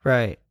guilty?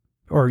 Right.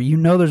 Or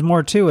there's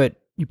more to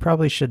it. You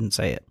probably shouldn't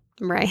say it.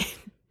 Right.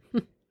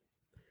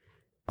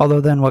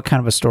 Although then what kind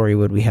of a story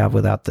would we have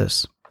without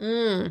this?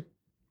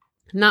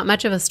 Not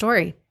much of a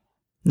story.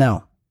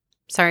 No.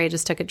 Sorry, I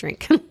just took a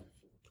drink.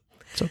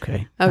 It's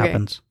okay. Okay.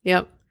 Happens.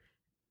 Yep.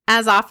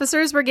 As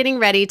officers were getting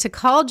ready to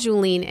call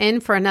Julene in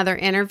for another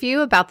interview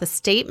about the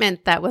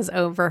statement that was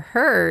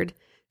overheard,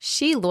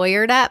 she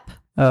lawyered up.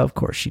 Of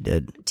course she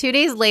did. 2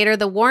 days later,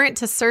 the warrant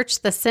to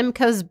search the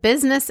Simco's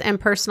business and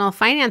personal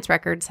finance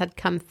records had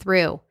come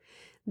through.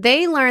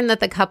 They learned that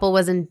the couple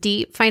was in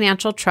deep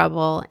financial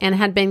trouble and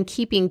had been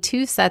keeping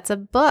 2 sets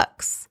of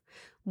books,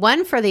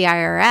 one for the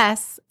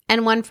IRS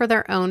and one for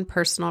their own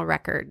personal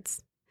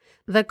records.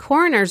 The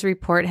coroner's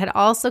report had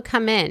also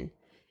come in.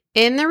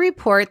 In the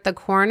report, the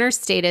coroner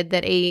stated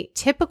that a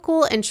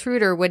typical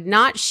intruder would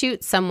not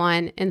shoot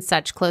someone in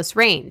such close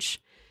range.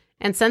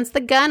 And since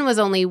the gun was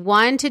only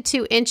 1 to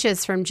 2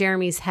 inches from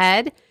Jeremy's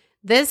head,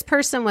 this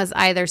person was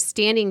either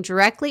standing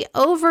directly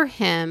over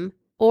him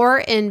or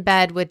in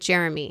bed with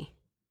Jeremy.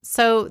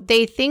 So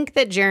they think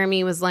that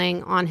Jeremy was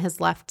laying on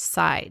his left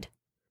side.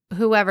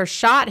 Whoever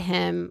shot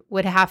him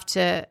would have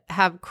to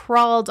have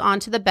crawled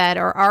onto the bed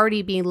or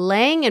already be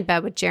laying in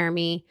bed with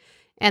Jeremy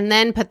and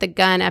then put the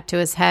gun up to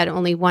his head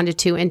only 1 to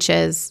 2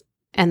 inches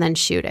and then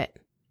shoot it.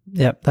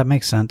 Yep, that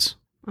makes sense.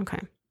 Okay.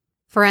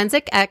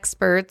 Forensic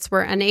experts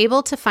were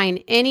unable to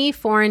find any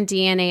foreign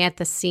DNA at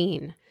the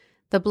scene.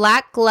 The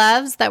black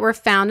gloves that were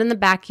found in the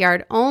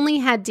backyard only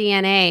had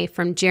DNA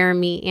from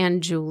Jeremy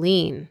and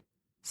Julene.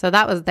 So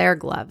that was their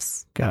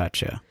gloves.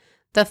 Gotcha.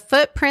 The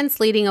footprints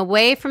leading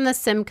away from the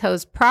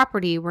Simcoe's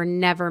property were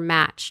never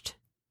matched.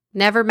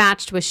 Never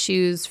matched with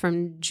shoes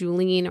from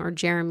Julene or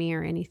Jeremy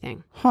or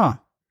anything. Huh.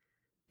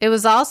 It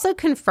was also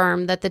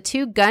confirmed that the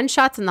 2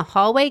 gunshots in the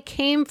hallway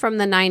came from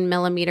the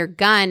 9mm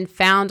gun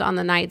found on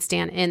the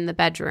nightstand in the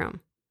bedroom.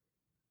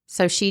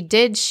 So she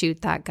did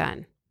shoot that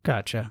gun.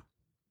 Gotcha.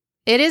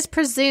 It is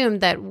presumed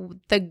that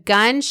the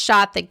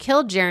gunshot that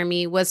killed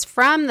Jeremy was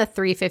from the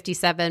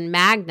 .357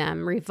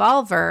 Magnum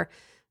revolver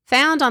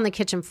found on the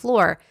kitchen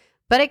floor,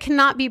 but it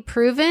cannot be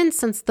proven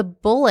since the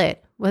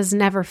bullet was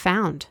never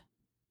found.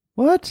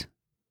 What?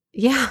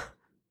 Yeah.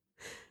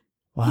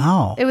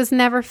 Wow. It was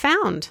never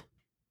found.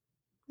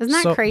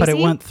 Isn't that crazy? But it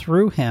went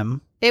through him.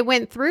 It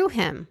went through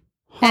him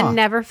and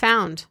never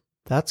found.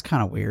 That's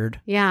kind of weird.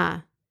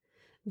 Yeah.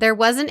 There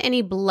wasn't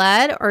any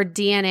blood or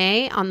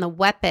DNA on the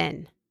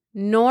weapon,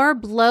 nor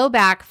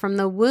blowback from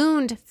the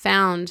wound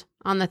found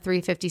on the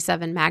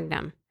 .357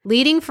 Magnum,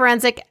 leading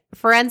forensic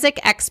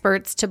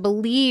experts to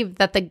believe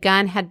that the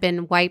gun had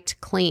been wiped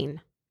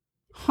clean.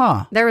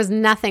 Huh. There was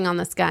nothing on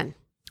this gun.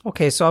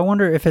 Okay, so I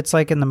wonder if it's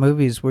like in the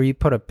movies where you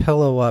put a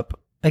pillow up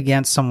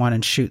against someone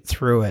and shoot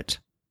through it,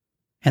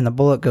 and the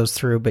bullet goes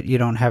through, but you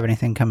don't have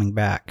anything coming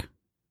back.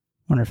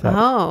 Wonder if that...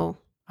 Oh.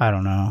 I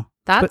don't know.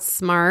 That's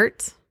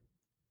smart.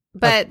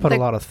 But put a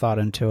lot of thought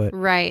into it.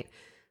 Right.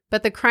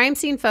 But the crime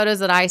scene photos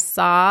that I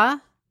saw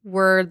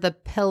were the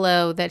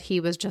pillow that he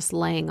was just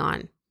laying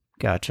on.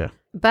 Gotcha.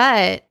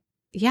 But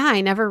yeah, I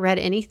never read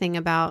anything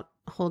about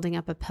holding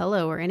up a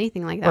pillow or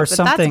anything like that. Or but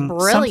something,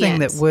 that's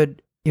brilliant. something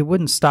that it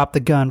wouldn't stop the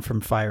gun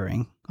from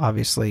firing,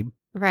 obviously.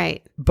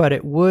 Right. But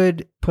it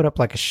would put up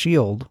like a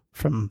shield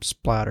from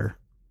splatter.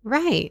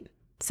 Right.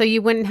 So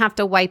you wouldn't have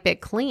to wipe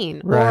it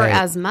clean or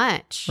as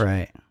much.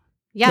 Right.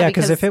 Yeah,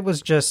 because if it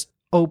was just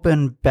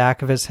open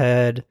back of his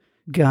head,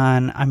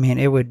 gun, I mean,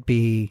 it would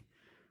be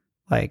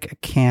like a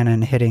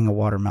cannon hitting a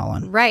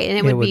watermelon. Right. And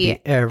it would be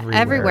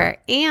everywhere.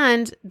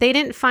 And they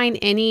didn't find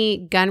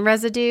any gun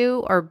residue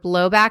or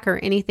blowback or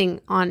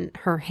anything on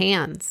her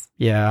hands.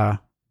 Yeah.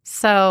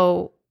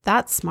 So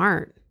that's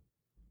smart.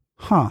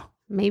 Huh.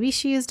 Maybe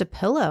she used a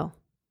pillow.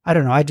 I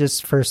don't know.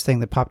 First thing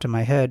that popped in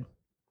my head.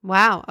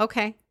 Wow.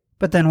 Okay.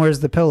 But then where's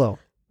the pillow?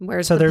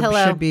 Where's the pillow? So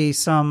there should be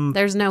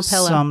There's no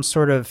pillow. Some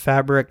sort of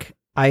fabric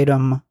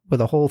item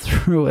with a hole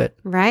through it.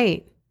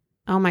 Right.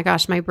 Oh my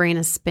gosh, my brain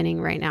is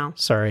spinning right now.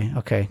 Sorry.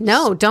 Okay.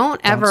 No,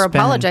 don't ever spin.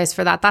 apologize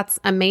for that. That's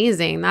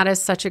amazing. That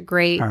is such a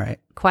great All right.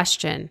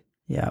 question.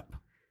 Yep.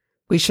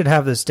 We should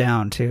have this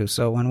down too.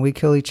 So when we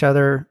kill each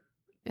other,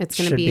 it's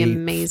going to be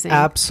amazing.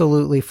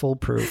 Absolutely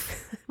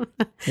foolproof.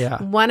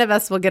 Yeah. One of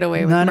us will get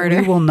away with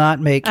murder. We will not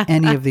make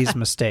any of these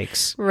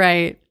mistakes.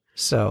 Right.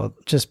 So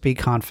just be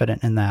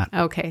confident in that.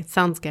 Okay.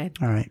 Sounds good.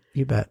 All right.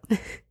 You bet.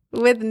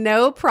 With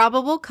no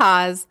probable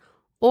cause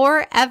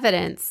or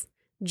evidence,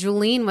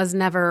 Julene was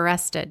never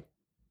arrested.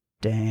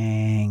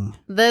 Dang.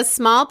 The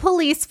small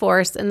police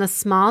force in the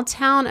small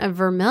town of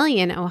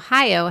Vermilion,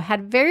 Ohio,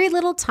 had very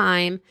little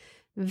time,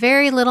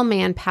 very little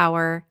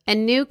manpower,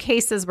 and new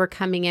cases were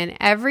coming in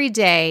every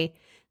day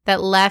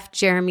that left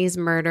Jeremy's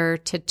murder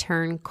to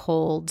turn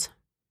cold.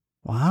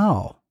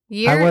 Wow.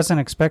 I wasn't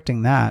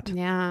expecting that.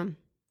 Yeah.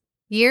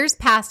 Years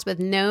passed with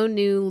no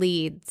new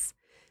leads.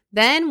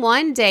 Then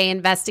one day,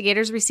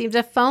 investigators received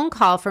a phone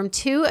call from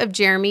two of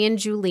Jeremy and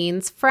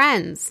Julene's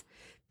friends.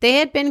 They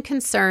had been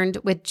concerned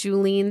with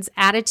Julene's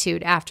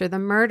attitude after the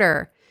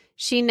murder.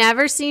 She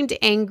never seemed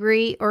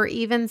angry or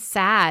even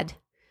sad.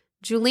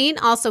 Julene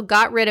also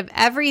got rid of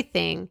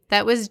everything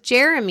that was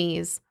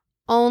Jeremy's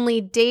only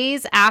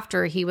days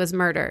after he was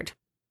murdered.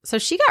 So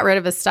she got rid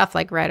of his stuff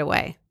like right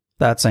away.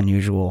 That's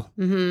unusual.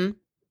 Mm-hmm.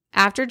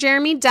 After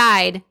Jeremy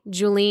died,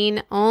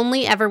 Julene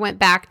only ever went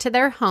back to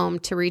their home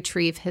to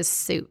retrieve his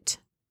suit.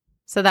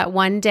 So that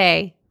one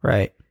day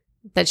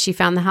that she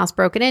found the house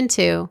broken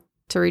into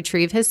to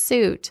retrieve his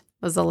suit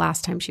was the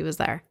last time she was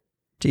there.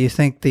 Do you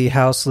think the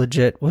house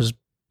legit was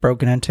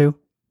broken into?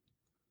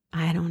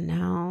 I don't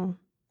know.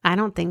 I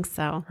don't think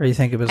so. Or you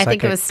think it was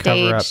like a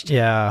cover-up?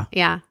 Yeah.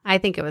 Yeah, I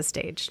think it was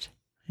staged.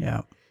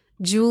 Yeah.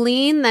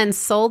 Julene then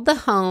sold the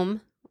home,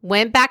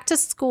 went back to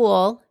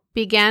school,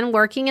 began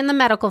working in the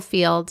medical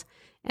field,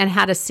 and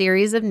had a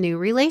series of new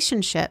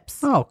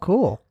relationships. Oh,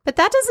 cool. But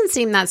that doesn't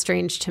seem that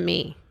strange to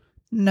me.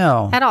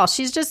 No. At all.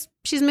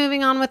 She's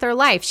moving on with her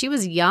life. She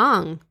was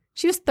young.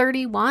 She was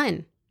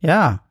 31.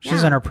 Yeah.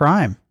 She's in her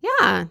prime.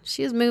 Yeah.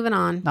 She was moving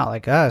on. Not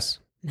like us.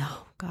 No.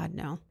 God,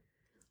 no.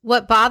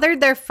 What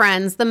bothered their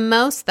friends the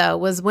most, though,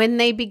 was when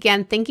they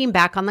began thinking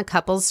back on the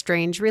couple's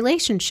strange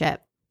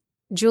relationship.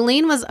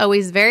 Julene was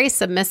always very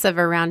submissive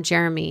around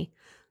Jeremy,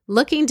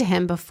 looking to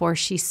him before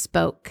she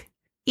spoke,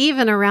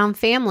 even around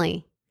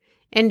family.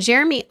 And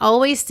Jeremy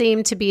always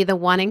seemed to be the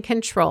one in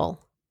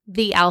control,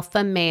 the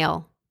alpha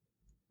male.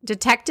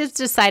 Detectives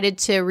decided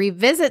to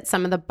revisit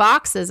some of the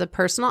boxes of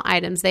personal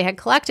items they had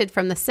collected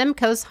from the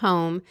Simco's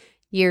home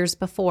years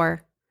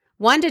before.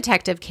 One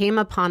detective came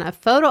upon a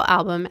photo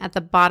album at the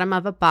bottom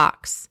of a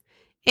box.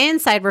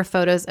 Inside were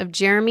photos of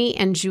Jeremy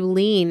and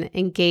Julene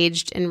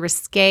engaged in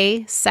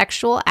risque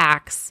sexual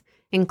acts,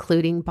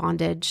 including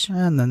bondage.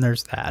 And then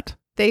there's that.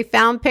 They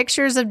found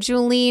pictures of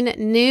Julene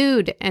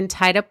nude and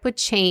tied up with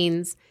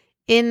chains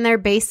in their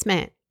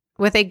basement,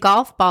 with a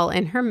golf ball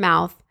in her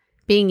mouth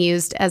being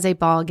used as a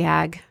ball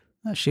gag.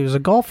 She was a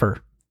golfer.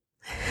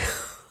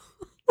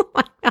 Oh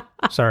my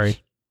gosh.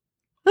 Sorry.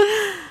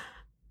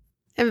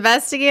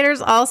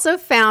 Investigators also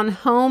found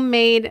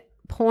homemade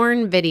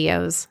porn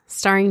videos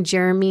starring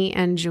Jeremy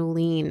and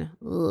Julene.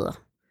 Ugh.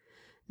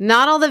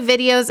 Not all the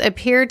videos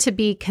appear to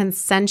be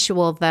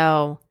consensual,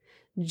 though.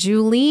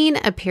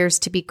 Julene appears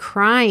to be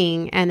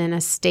crying and in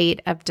a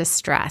state of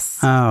distress.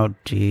 Oh,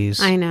 geez.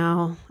 I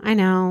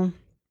know.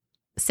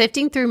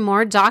 Sifting through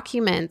more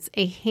documents,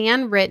 a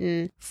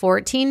handwritten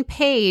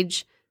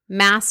 14-page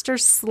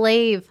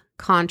master-slave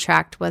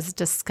contract was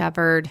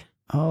discovered.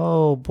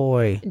 Oh,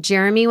 boy.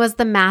 Jeremy was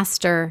the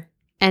master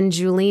and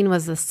Julene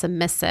was the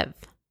submissive.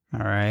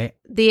 All right.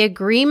 The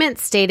agreement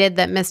stated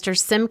that Mr.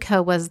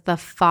 Simko was the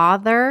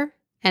father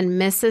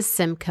and Mrs.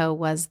 Simko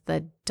was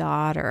the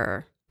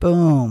daughter.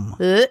 Boom.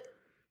 Ugh.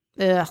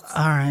 Ugh.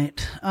 All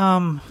right.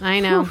 I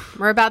know.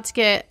 We're about to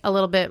get a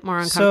little bit more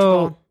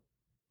uncomfortable.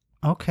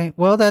 Okay.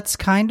 Well, that's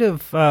kind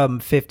of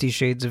 50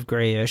 Shades of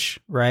Grayish,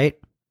 right?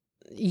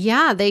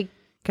 Yeah, they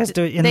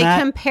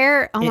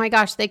compare. Oh my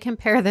gosh, they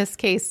compare this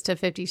case to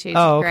 50 Shades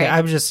of Grey. Okay.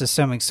 I was just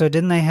assuming. So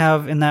didn't they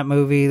have in that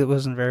movie that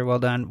wasn't very well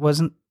done?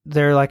 Wasn't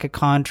there like a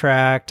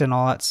contract and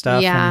all that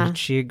stuff? Yeah. And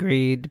she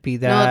agreed to be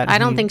that? No, I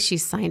don't think she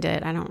signed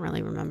it. I don't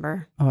really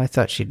remember. Oh, I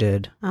thought she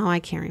did. Oh, I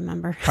can't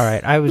remember. All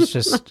right. I was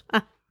just.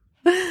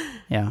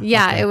 Yeah.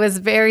 Yeah, okay. It was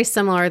very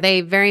similar. They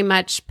very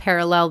much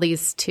parallel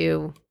these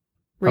two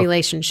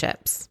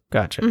relationships.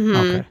 Gotcha. Mm-hmm.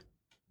 Okay.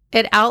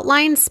 It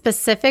outlined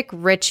specific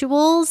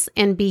rituals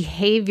and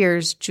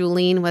behaviors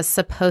Julene was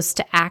supposed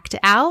to act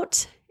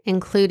out,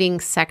 including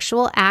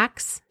sexual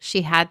acts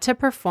she had to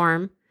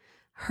perform,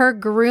 her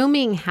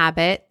grooming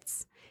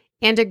habits,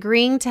 and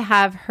agreeing to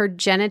have her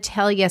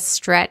genitalia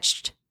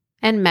stretched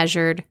and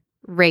measured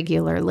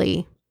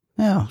regularly.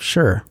 Yeah,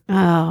 sure.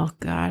 Oh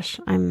gosh,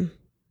 I'm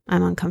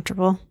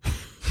uncomfortable.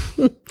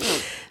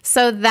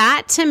 So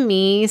that to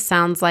me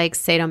sounds like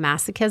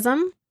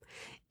sadomasochism.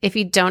 If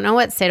you don't know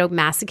what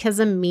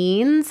sadomasochism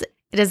means,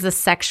 it is the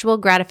sexual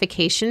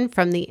gratification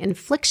from the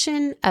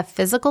infliction of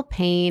physical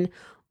pain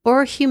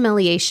or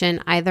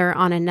humiliation either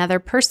on another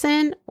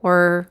person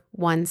or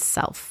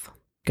oneself.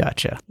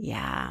 Gotcha.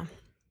 Yeah.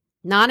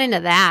 Not into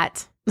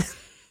that.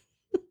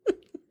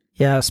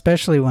 Yeah,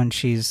 especially when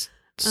she's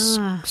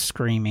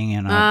screaming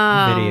in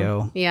a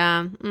video.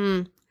 Yeah.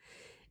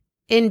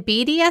 In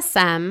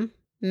BDSM,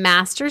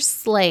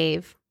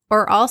 master-slave,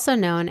 or also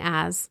known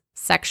as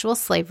sexual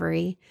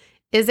slavery,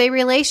 is a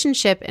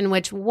relationship in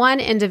which one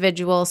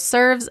individual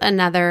serves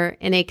another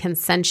in a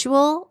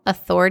consensual,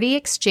 authority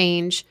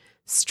exchange,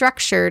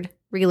 structured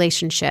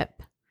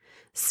relationship.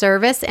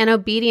 Service and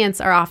obedience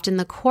are often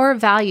the core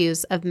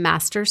values of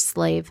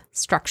master-slave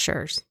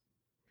structures.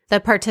 The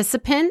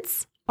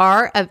participants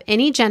are of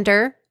any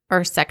gender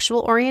or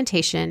sexual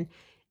orientation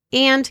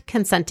and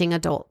consenting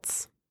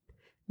adults.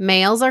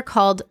 Males are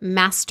called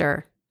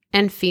master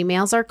and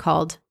females are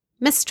called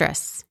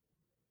mistress.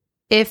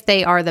 If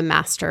they are the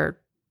master.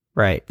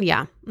 Right.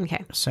 Yeah.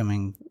 Okay.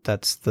 Assuming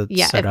that's the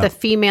If setup. the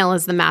female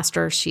is the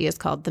master, she is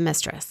called the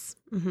mistress.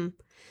 Mm-hmm.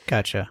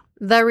 Gotcha.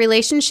 The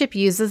relationship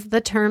uses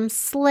the term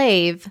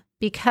slave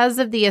because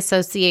of the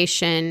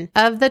association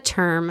of the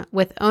term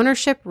with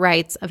ownership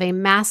rights of a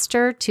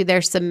master to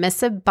their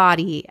submissive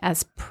body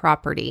as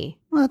property.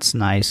 Well, that's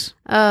nice.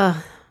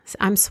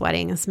 I'm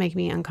sweating. It's making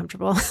me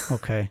uncomfortable.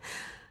 Okay.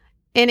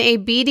 In a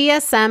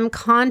BDSM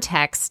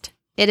context,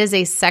 it is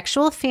a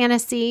sexual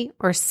fantasy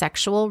or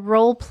sexual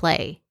role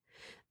play.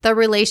 The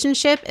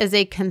relationship is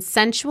a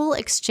consensual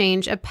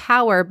exchange of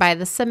power by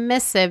the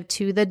submissive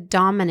to the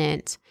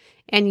dominant,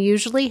 and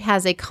usually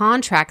has a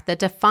contract that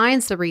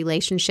defines the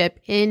relationship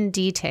in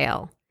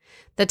detail.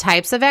 The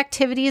types of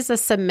activities a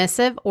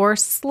submissive or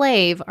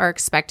slave are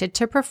expected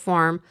to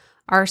perform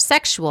are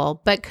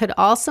sexual, but could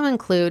also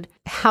include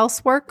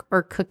housework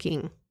or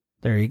cooking.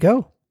 There you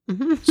go.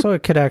 Mm-hmm. So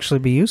it could actually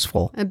be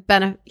useful.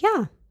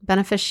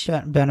 Beneficial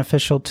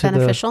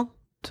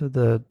to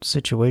the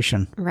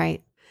situation.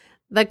 Right.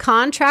 The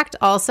contract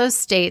also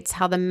states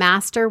how the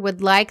master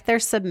would like their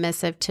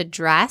submissive to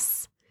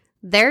dress,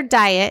 their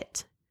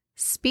diet,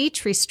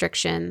 speech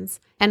restrictions,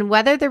 and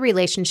whether the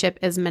relationship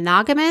is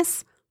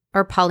monogamous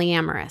or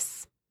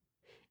polyamorous.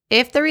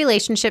 If the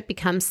relationship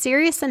becomes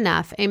serious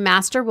enough, a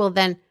master will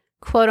then,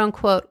 quote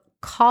unquote,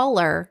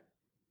 collar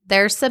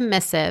their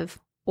submissive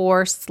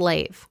or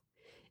slave.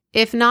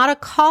 If not a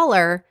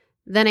collar,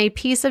 then a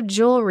piece of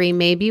jewelry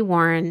may be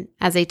worn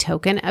as a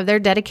token of their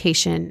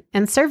dedication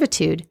and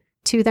servitude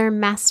to their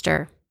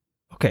master.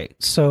 Okay,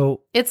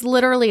 so it's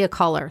literally a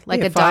collar,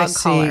 like a dog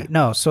collar.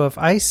 No, so if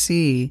I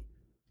see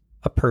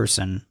a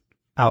person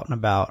out and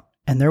about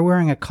and they're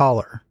wearing a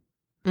collar,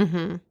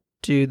 mm-hmm.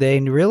 do they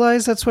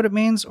realize that's what it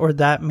means, or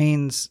that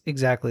means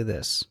exactly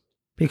this?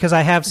 Because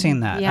I have seen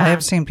that. Yeah. I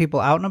have seen people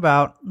out and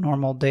about,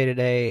 normal day to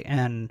day,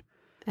 and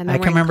I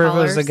can remember if it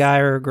was a guy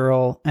or a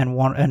girl,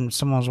 and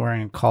someone was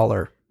wearing a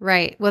collar.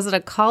 Right. Was it a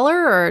collar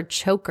or a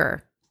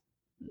choker?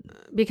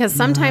 Because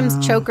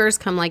sometimes chokers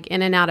come like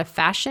in and out of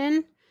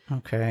fashion.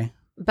 Okay.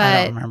 But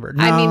I don't remember.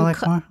 No, I mean,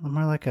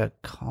 more like a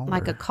collar.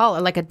 Like a collar,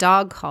 like a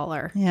dog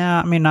collar. Yeah,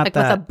 I mean, not like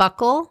that. With a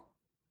buckle.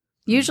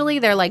 Usually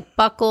they're like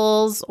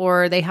buckles,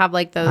 or they have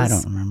like those. I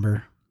don't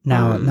remember.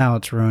 Now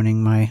it's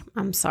ruining my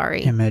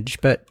image,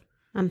 but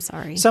I'm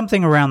sorry.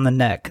 Something around the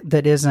neck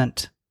that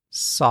isn't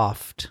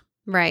soft.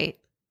 Right.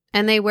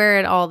 And they wear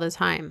it all the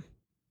time.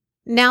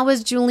 Now,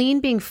 was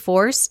Julene being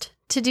forced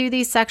to do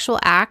these sexual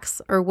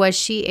acts, or was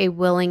she a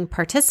willing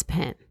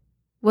participant?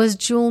 Was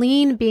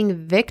Julene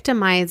being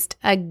victimized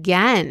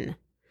again?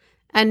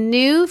 A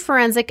new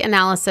forensic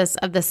analysis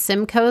of the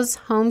Simko's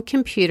home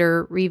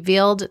computer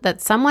revealed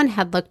that someone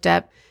had looked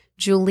up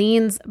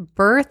Julene's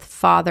birth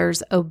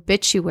father's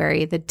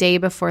obituary the day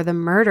before the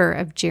murder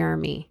of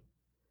Jeremy.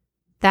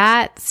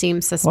 That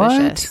seems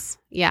suspicious.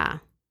 What? Yeah.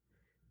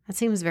 That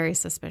seems very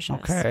suspicious.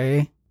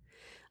 Okay.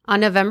 On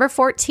November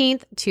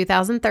 14th,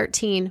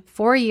 2013,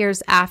 4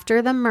 years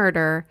after the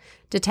murder,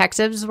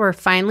 detectives were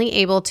finally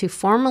able to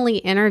formally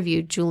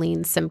interview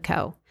Julene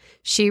Simko.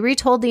 She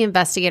retold the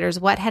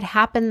investigators what had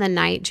happened the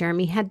night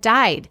Jeremy had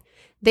died.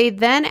 They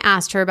then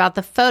asked her about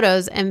the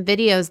photos and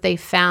videos they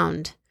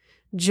found.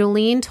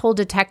 Julene told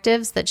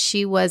detectives that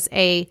she was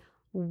a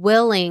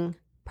willing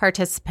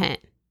participant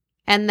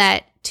and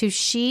that to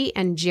she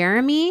and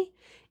Jeremy,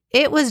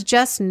 it was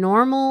just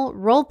normal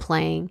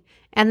role-playing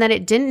and that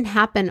it didn't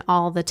happen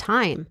all the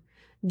time.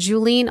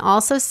 Julene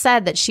also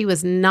said that she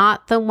was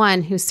not the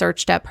one who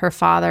searched up her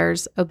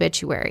father's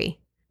obituary.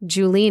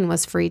 Julene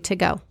was free to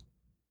go.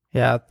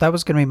 Yeah, that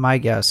was going to be my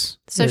guess.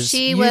 So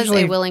she was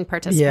a willing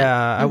participant.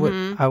 Yeah,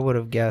 I would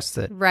have guessed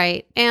that.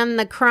 Right. And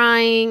the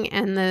crying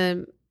and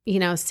the,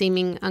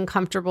 seeming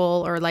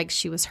uncomfortable or like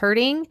she was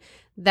hurting,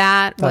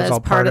 that was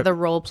part of the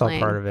role playing.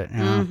 It's all part of it. Yeah.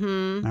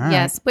 Mm-hmm. All right.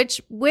 Yes,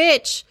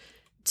 which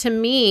to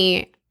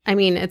me, I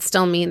mean, it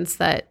still means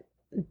that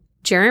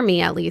Jeremy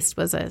at least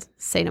was a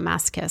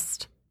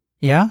sadomasochist.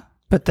 Yeah,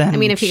 but then... I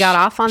mean, if he got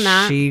off on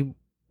that... She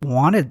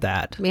wanted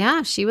that.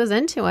 Yeah, she was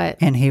into it.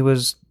 And he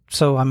was...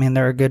 So, I mean,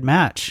 they're a good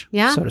match,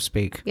 so to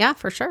speak. Yeah,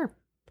 for sure.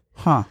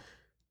 Huh.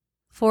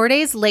 4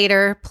 days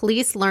later,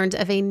 police learned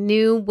of a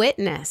new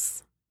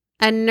witness.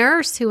 A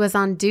nurse who was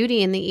on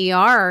duty in the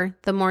ER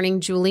the morning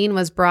Julene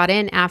was brought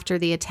in after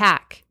the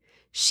attack.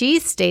 She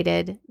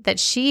stated that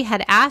she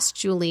had asked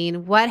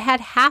Julene what had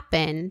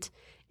happened,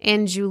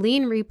 and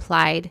Julene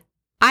replied,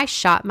 "I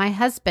shot my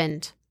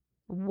husband."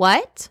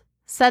 "What?"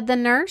 said the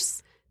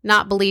nurse,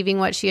 not believing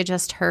what she had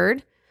just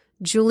heard.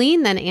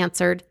 Julene then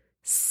answered,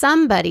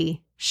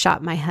 "Somebody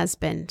shot my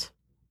husband."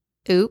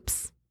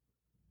 Oops.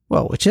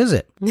 Well, which is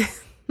it?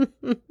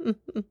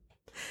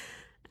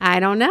 I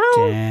don't know.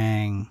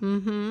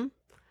 Dang.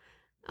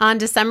 On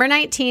December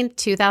 19th,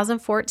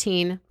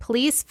 2014,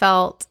 police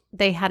felt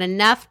they had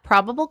enough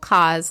probable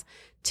cause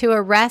to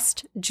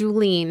arrest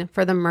Julene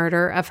for the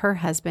murder of her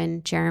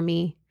husband,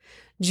 Jeremy.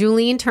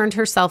 Julene turned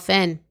herself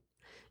in.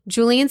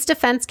 Julene's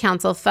defense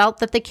counsel felt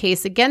that the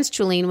case against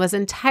Julene was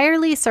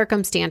entirely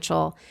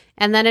circumstantial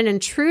and that an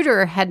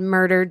intruder had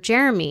murdered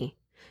Jeremy.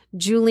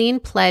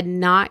 Julene pled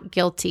not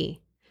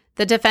guilty.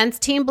 The defense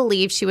team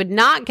believed she would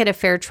not get a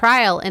fair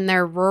trial in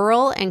their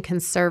rural and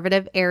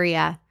conservative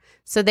area,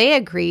 so they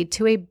agreed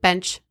to a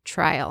bench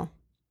trial.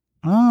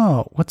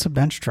 Oh, what's a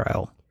bench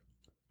trial?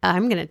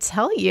 I'm going to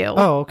tell you.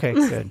 Oh, okay,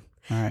 good.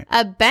 All right.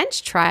 A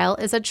bench trial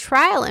is a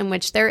trial in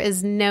which there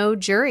is no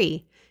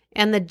jury,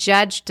 and the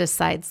judge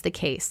decides the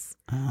case.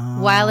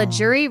 Oh. While a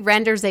jury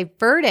renders a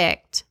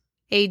verdict,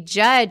 a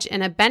judge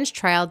in a bench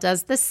trial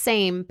does the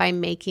same by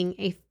making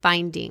a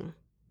finding.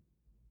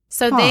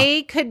 So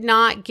they could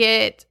not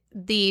get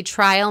the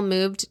trial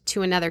moved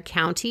to another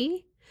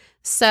county.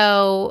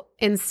 So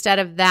instead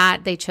of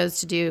that, they chose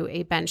to do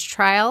a bench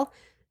trial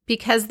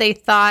because they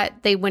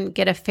thought they wouldn't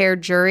get a fair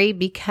jury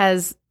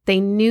because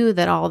they knew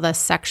that all the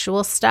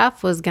sexual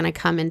stuff was going to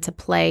come into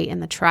play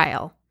in the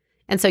trial.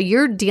 And so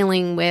you're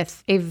dealing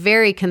with a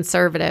very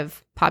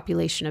conservative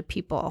population of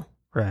people.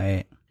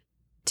 Right.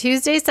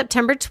 Tuesday,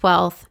 September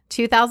 12th,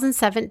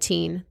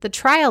 2017, the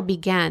trial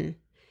began.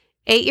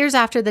 8 years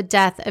after the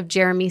death of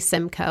Jeremy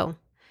Simko,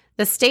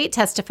 the state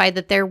testified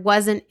that there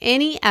wasn't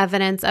any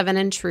evidence of an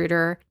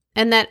intruder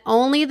and that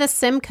only the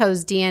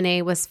Simcoe's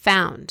DNA was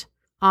found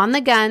on the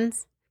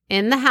guns,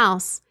 in the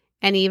house,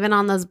 and even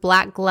on those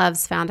black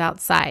gloves found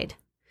outside.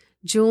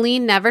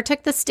 Julene never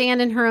took the stand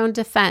in her own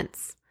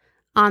defense.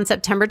 On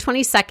September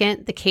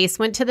 22nd, the case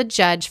went to the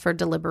judge for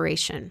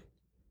deliberation.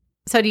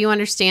 So do you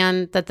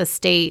understand that the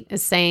state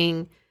is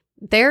saying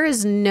there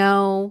is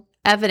no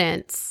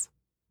evidence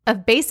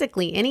of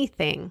basically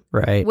anything,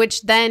 right?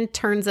 Which then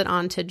turns it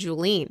on to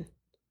Julene.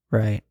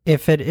 Right.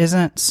 If it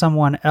isn't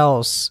someone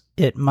else,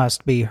 it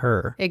must be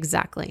her.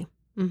 Exactly.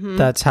 Mm-hmm.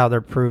 That's how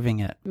they're proving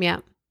it. Yeah.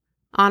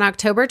 On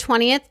October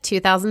 20th,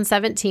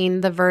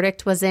 2017, the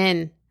verdict was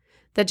in.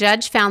 The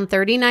judge found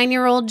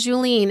 39-year-old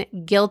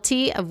Julene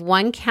guilty of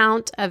 1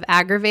 count of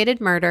aggravated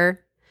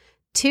murder,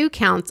 2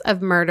 counts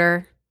of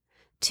murder,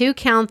 2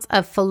 counts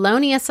of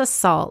felonious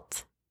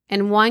assault,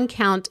 and 1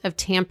 count of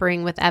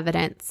tampering with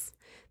evidence.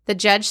 The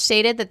judge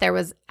stated that there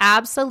was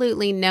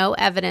absolutely no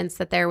evidence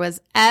that there was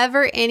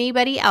ever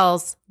anybody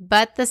else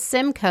but the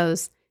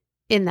Simcoes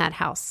in that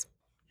house.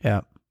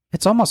 Yeah.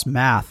 It's almost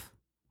math.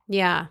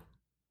 Yeah.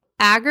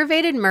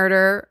 Aggravated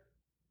murder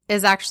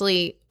is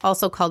actually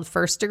also called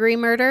first-degree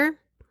murder.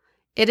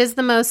 It is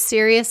the most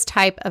serious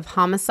type of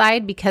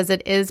homicide because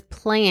it is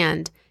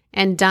planned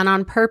and done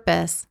on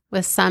purpose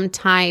with some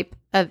type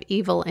of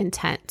evil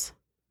intent.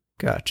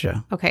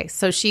 Gotcha. Okay,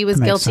 so she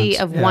was guilty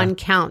of 1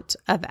 count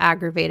of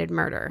aggravated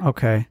murder.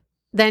 Okay.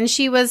 Then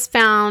she was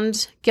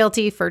found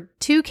guilty for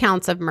 2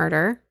 counts of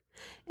murder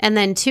and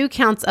then 2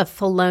 counts of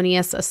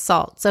felonious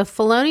assault. So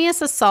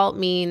felonious assault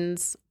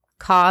means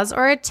cause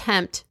or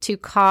attempt to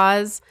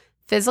cause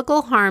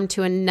physical harm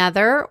to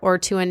another or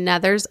to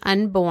another's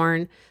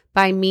unborn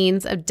by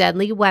means of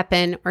deadly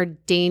weapon or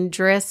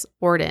dangerous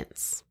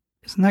ordnance.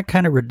 Isn't that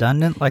kind of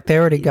redundant? Like they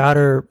already got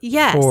her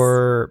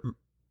for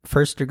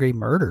first-degree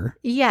murder.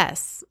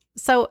 Yes.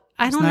 So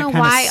I Isn't don't know that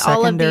why all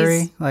of secondary?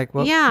 these. Like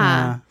what?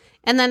 Yeah.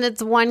 And then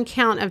it's 1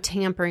 count of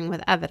tampering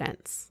with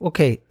evidence.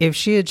 Okay, if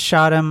she had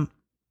shot him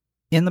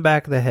in the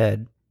back of the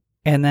head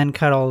and then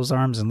cut all his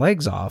arms and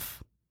legs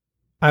off,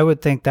 I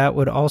would think that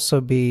would also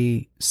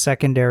be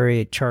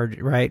secondary charge,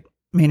 right?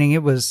 Meaning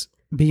it was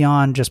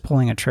beyond just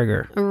pulling a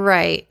trigger.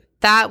 Right.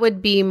 That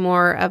would be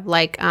more of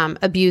like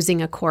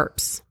abusing a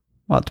corpse.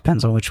 Well, it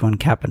depends on which one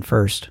happened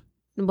first.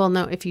 Well,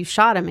 no, if you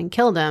shot him and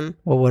killed him.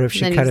 Well, what if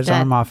she cut his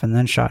arm off and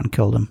then shot and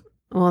killed him?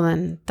 Well,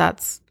 then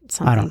that's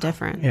something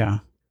different. Yeah.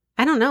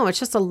 I don't know. It's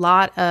just a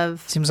lot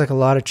of... Seems like a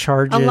lot of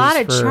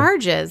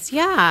charges.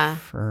 Yeah.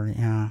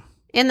 Yeah.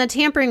 In the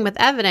tampering with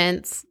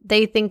evidence,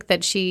 they think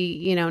that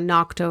she,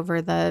 knocked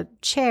over the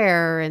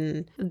chair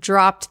and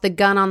dropped the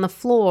gun on the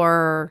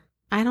floor.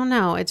 I don't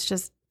know.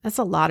 That's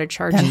a lot of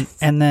charges.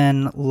 And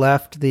then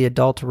left the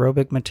adult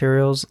aerobic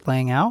materials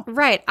laying out?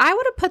 Right. I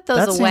would have put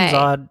those away. That seems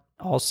odd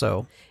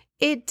also.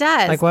 It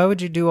does. Like, why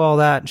would you do all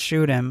that and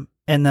shoot him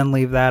and then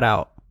leave that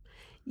out?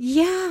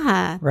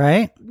 Yeah.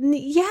 Right?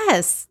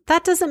 Yes.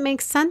 That doesn't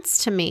make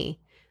sense to me.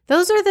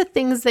 Those are the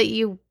things that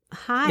you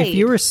hide. If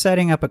you were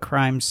setting up a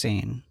crime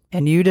scene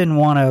and you didn't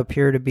want to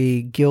appear to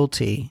be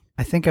guilty,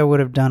 I think I would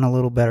have done a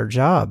little better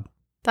job.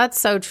 That's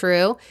so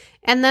true.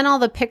 And then all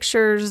the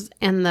pictures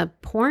and the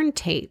porn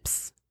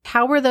tapes.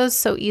 How were those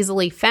so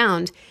easily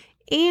found?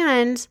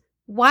 And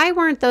why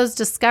weren't those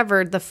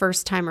discovered the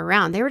first time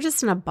around? They were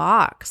just in a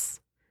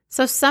box.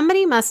 So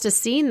somebody must have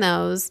seen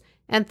those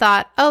and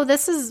thought, oh,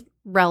 this is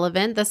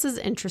relevant. This is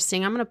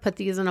interesting. I'm going to put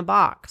these in a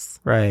box.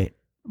 Right.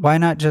 Why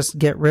not just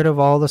get rid of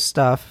all the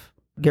stuff,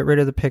 get rid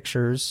of the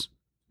pictures,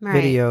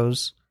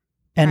 videos,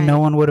 and no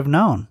one would have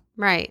known.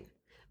 Right.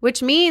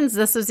 Which means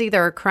this was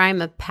either a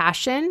crime of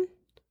passion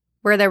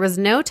where there was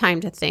no time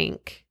to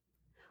think,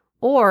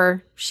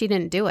 or she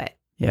didn't do it.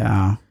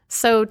 Yeah.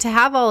 So to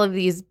have all of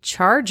these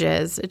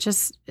charges, it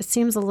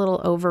seems a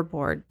little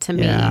overboard to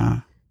me.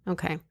 Yeah.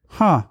 Okay.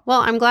 Huh.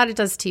 Well, I'm glad it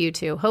does to you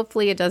too.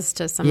 Hopefully it does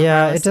to some of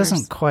our listeners. It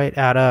doesn't quite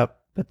add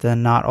up, but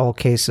then not all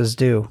cases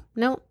do.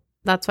 Nope.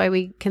 That's why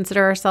we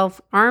consider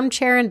ourselves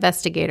armchair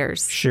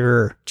investigators.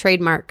 Sure.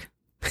 Trademark.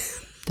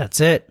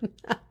 That's it.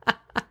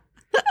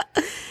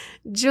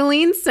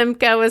 Julene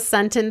Simko was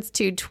sentenced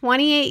to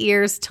 28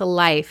 years to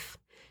life.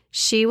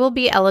 She will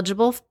be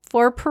eligible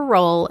for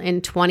parole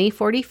in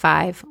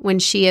 2045 when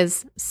she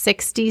is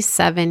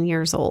 67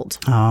 years old.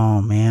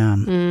 Oh,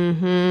 man.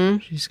 Mm-hmm.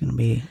 She's going to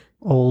be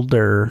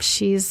older.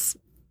 She's,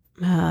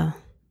 if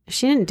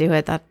she didn't do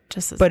it, that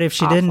just is But if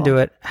she awful. didn't do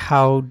it,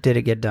 how did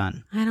it get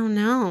done? I don't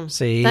know.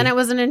 See? Then it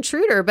was an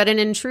intruder, but an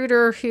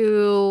intruder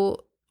who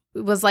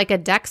was like a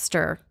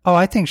Dexter. Oh,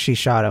 I think she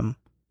shot him.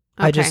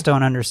 Okay. I just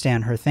don't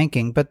understand her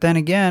thinking. But then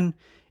again,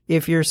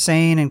 if you're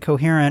sane and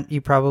coherent, you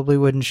probably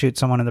wouldn't shoot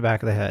someone in the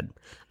back of the head.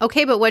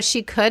 Okay, but what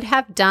she could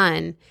have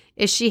done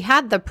is she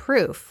had the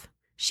proof.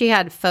 She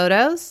had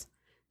photos.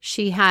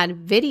 She had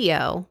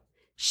video.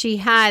 She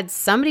had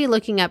somebody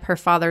looking up her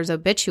father's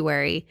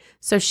obituary.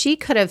 So she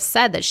could have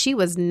said that she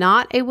was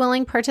not a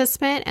willing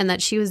participant and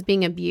that she was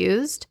being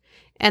abused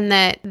and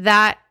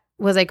that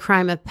was a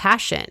crime of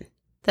passion,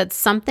 that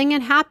something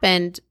had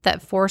happened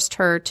that forced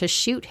her to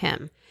shoot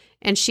him.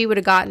 And she would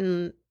have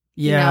gotten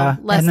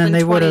less than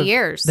 20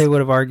 years. They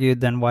would have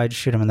argued then why'd you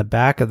shoot him in the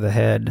back of the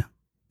head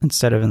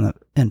instead of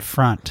in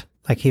front,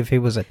 like if he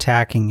was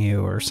attacking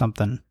you or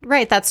something.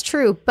 Right, that's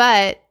true.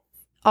 But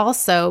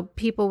also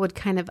people would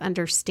kind of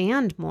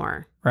understand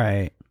more.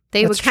 Right.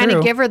 They would kind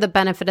of give her the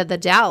benefit of the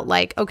doubt.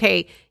 Like,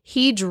 okay,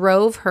 he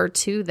drove her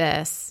to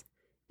this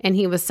and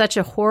he was such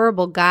a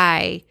horrible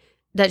guy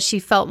that she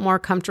felt more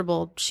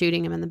comfortable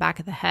shooting him in the back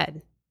of the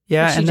head.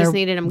 Yeah, she just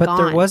needed him gone.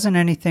 But there wasn't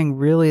anything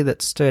really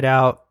that stood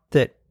out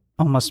that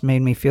almost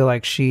made me feel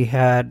like she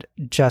had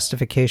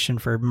justification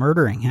for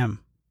murdering him.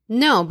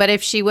 No, but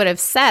if she would have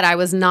said, I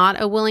was not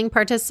a willing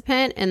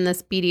participant in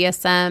this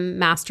BDSM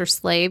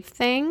master-slave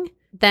thing,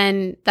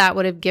 then that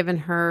would have given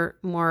her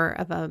more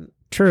of a...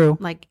 True.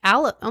 Like,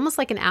 almost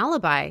like an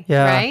alibi,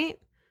 yeah. Right?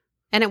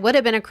 And it would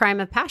have been a crime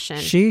of passion.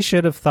 She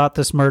should have thought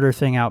this murder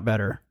thing out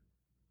better.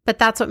 But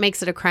that's what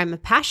makes it a crime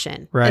of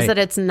passion, right? Is that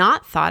it's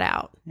not thought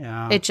out.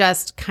 Yeah. It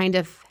just kind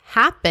of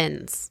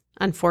happens,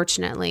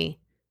 unfortunately.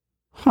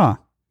 Huh.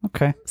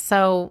 Okay.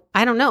 So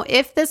I don't know.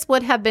 If this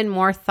would have been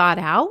more thought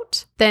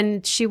out,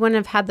 then she wouldn't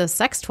have had those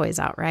sex toys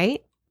out,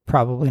 right?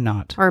 Probably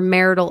not. Or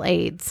marital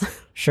aids.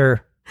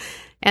 Sure.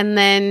 And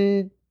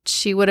then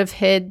she would have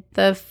hid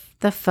the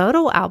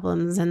photo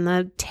albums and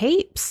the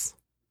tapes.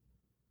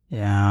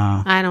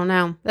 Yeah. I don't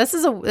know. This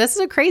is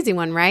a crazy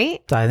one,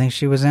 right? I think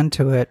she was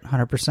into it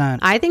 100%.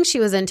 I think she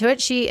was into it.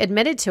 She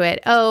admitted to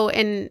it. Oh,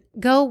 and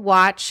go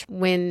watch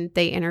when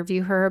they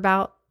interview her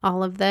about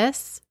all of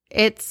this.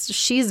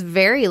 She's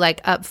very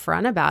like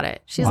upfront about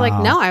it. She's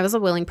like, no, I was a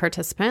willing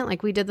participant.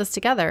 Like we did this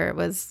together.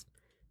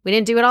 We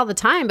didn't do it all the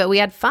time, but we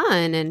had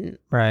fun. And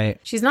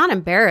right. She's not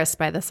embarrassed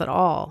by this at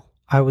all.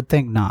 I would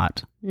think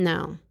not.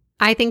 No,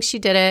 I think she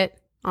did it,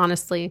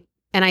 honestly.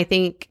 And I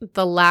think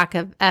the lack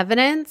of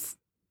evidence,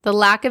 the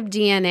lack of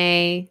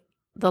DNA,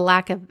 the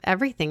lack of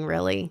everything,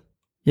 really.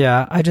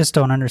 Yeah, I just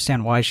don't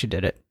understand why she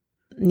did it.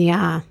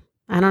 Yeah,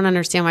 I don't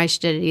understand why she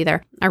did it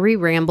either. Are we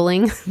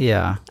rambling?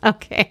 Yeah.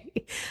 Okay.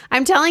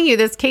 I'm telling you,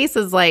 this case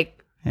is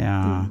like...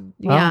 Yeah.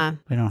 Well, yeah.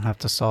 We don't have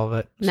to solve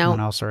it. Nope. Someone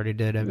else already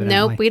did, evidently.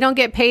 Nope, we don't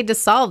get paid to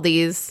solve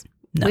these.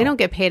 No. We don't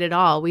get paid at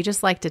all. We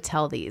just like to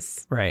tell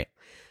these. Right.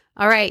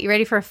 All right, you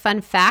ready for a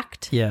fun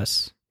fact?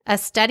 Yes. A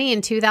study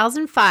in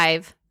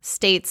 2005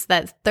 states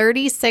that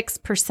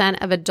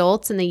 36% of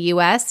adults in the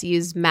U.S.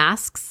 use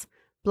masks,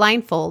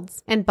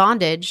 blindfolds, and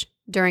bondage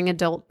during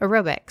adult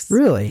aerobics.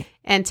 Really?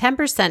 And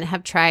 10%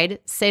 have tried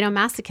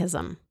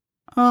sadomasochism.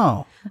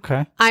 Oh,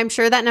 okay. I'm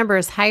sure that number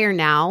is higher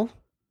now.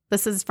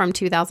 This is from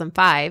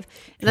 2005.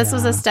 And this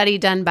was a study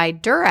done by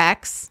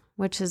Durex,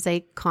 which is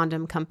a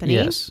condom company.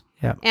 Yes.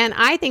 Yeah. And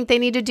I think they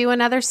need to do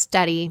another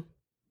study.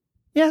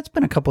 Yeah, it's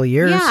been a couple of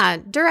years. Yeah,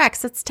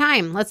 Durex, it's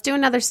time. Let's do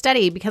another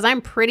study because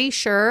I'm pretty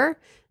sure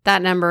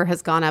that number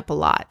has gone up a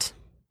lot.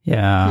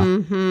 Yeah.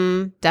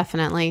 Mm-hmm.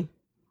 Definitely.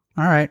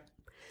 All right.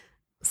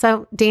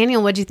 So,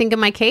 Daniel, what'd you think of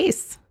my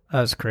case?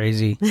 That was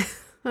crazy.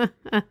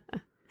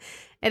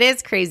 It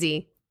is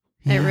crazy.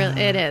 Yeah.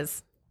 It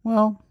is.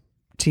 Well,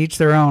 to each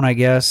their own, I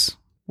guess.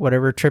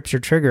 Whatever trips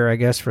your trigger, I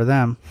guess, for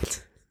them.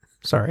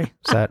 Sorry.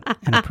 Is that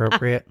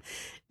inappropriate?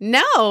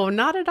 No,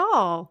 not at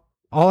all.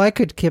 All I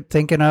could keep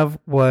thinking of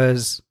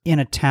was in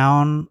a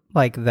town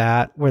like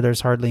that where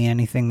there's hardly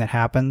anything that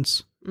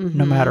happens.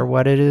 No matter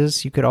what it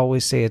is, you could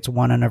always say it's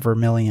 1 in a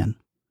vermillion.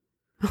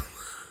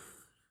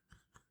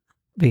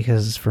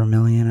 Because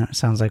vermilion, it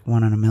sounds like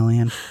 1 in a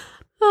million.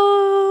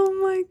 Oh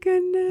my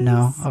goodness.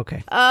 No?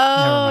 Okay.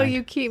 Oh,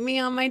 you keep me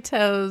on my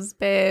toes,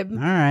 babe. All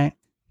right.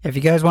 If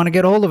you guys want to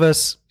get hold of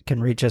us, you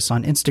can reach us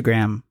on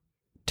Instagram,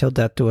 Till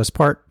Death Do Us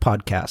Part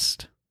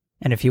Podcast.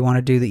 And if you want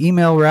to do the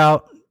email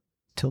route,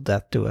 Till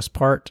Death Do Us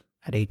Part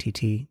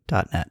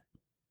 @att.net.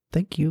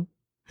 Thank you.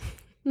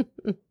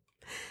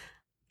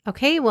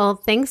 Okay, well,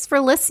 thanks for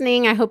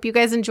listening. I hope you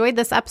guys enjoyed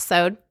this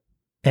episode.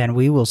 And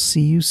we will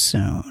see you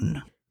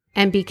soon.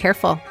 And be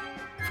careful.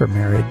 For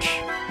marriage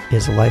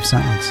is a life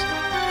sentence.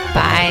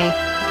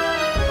 Bye.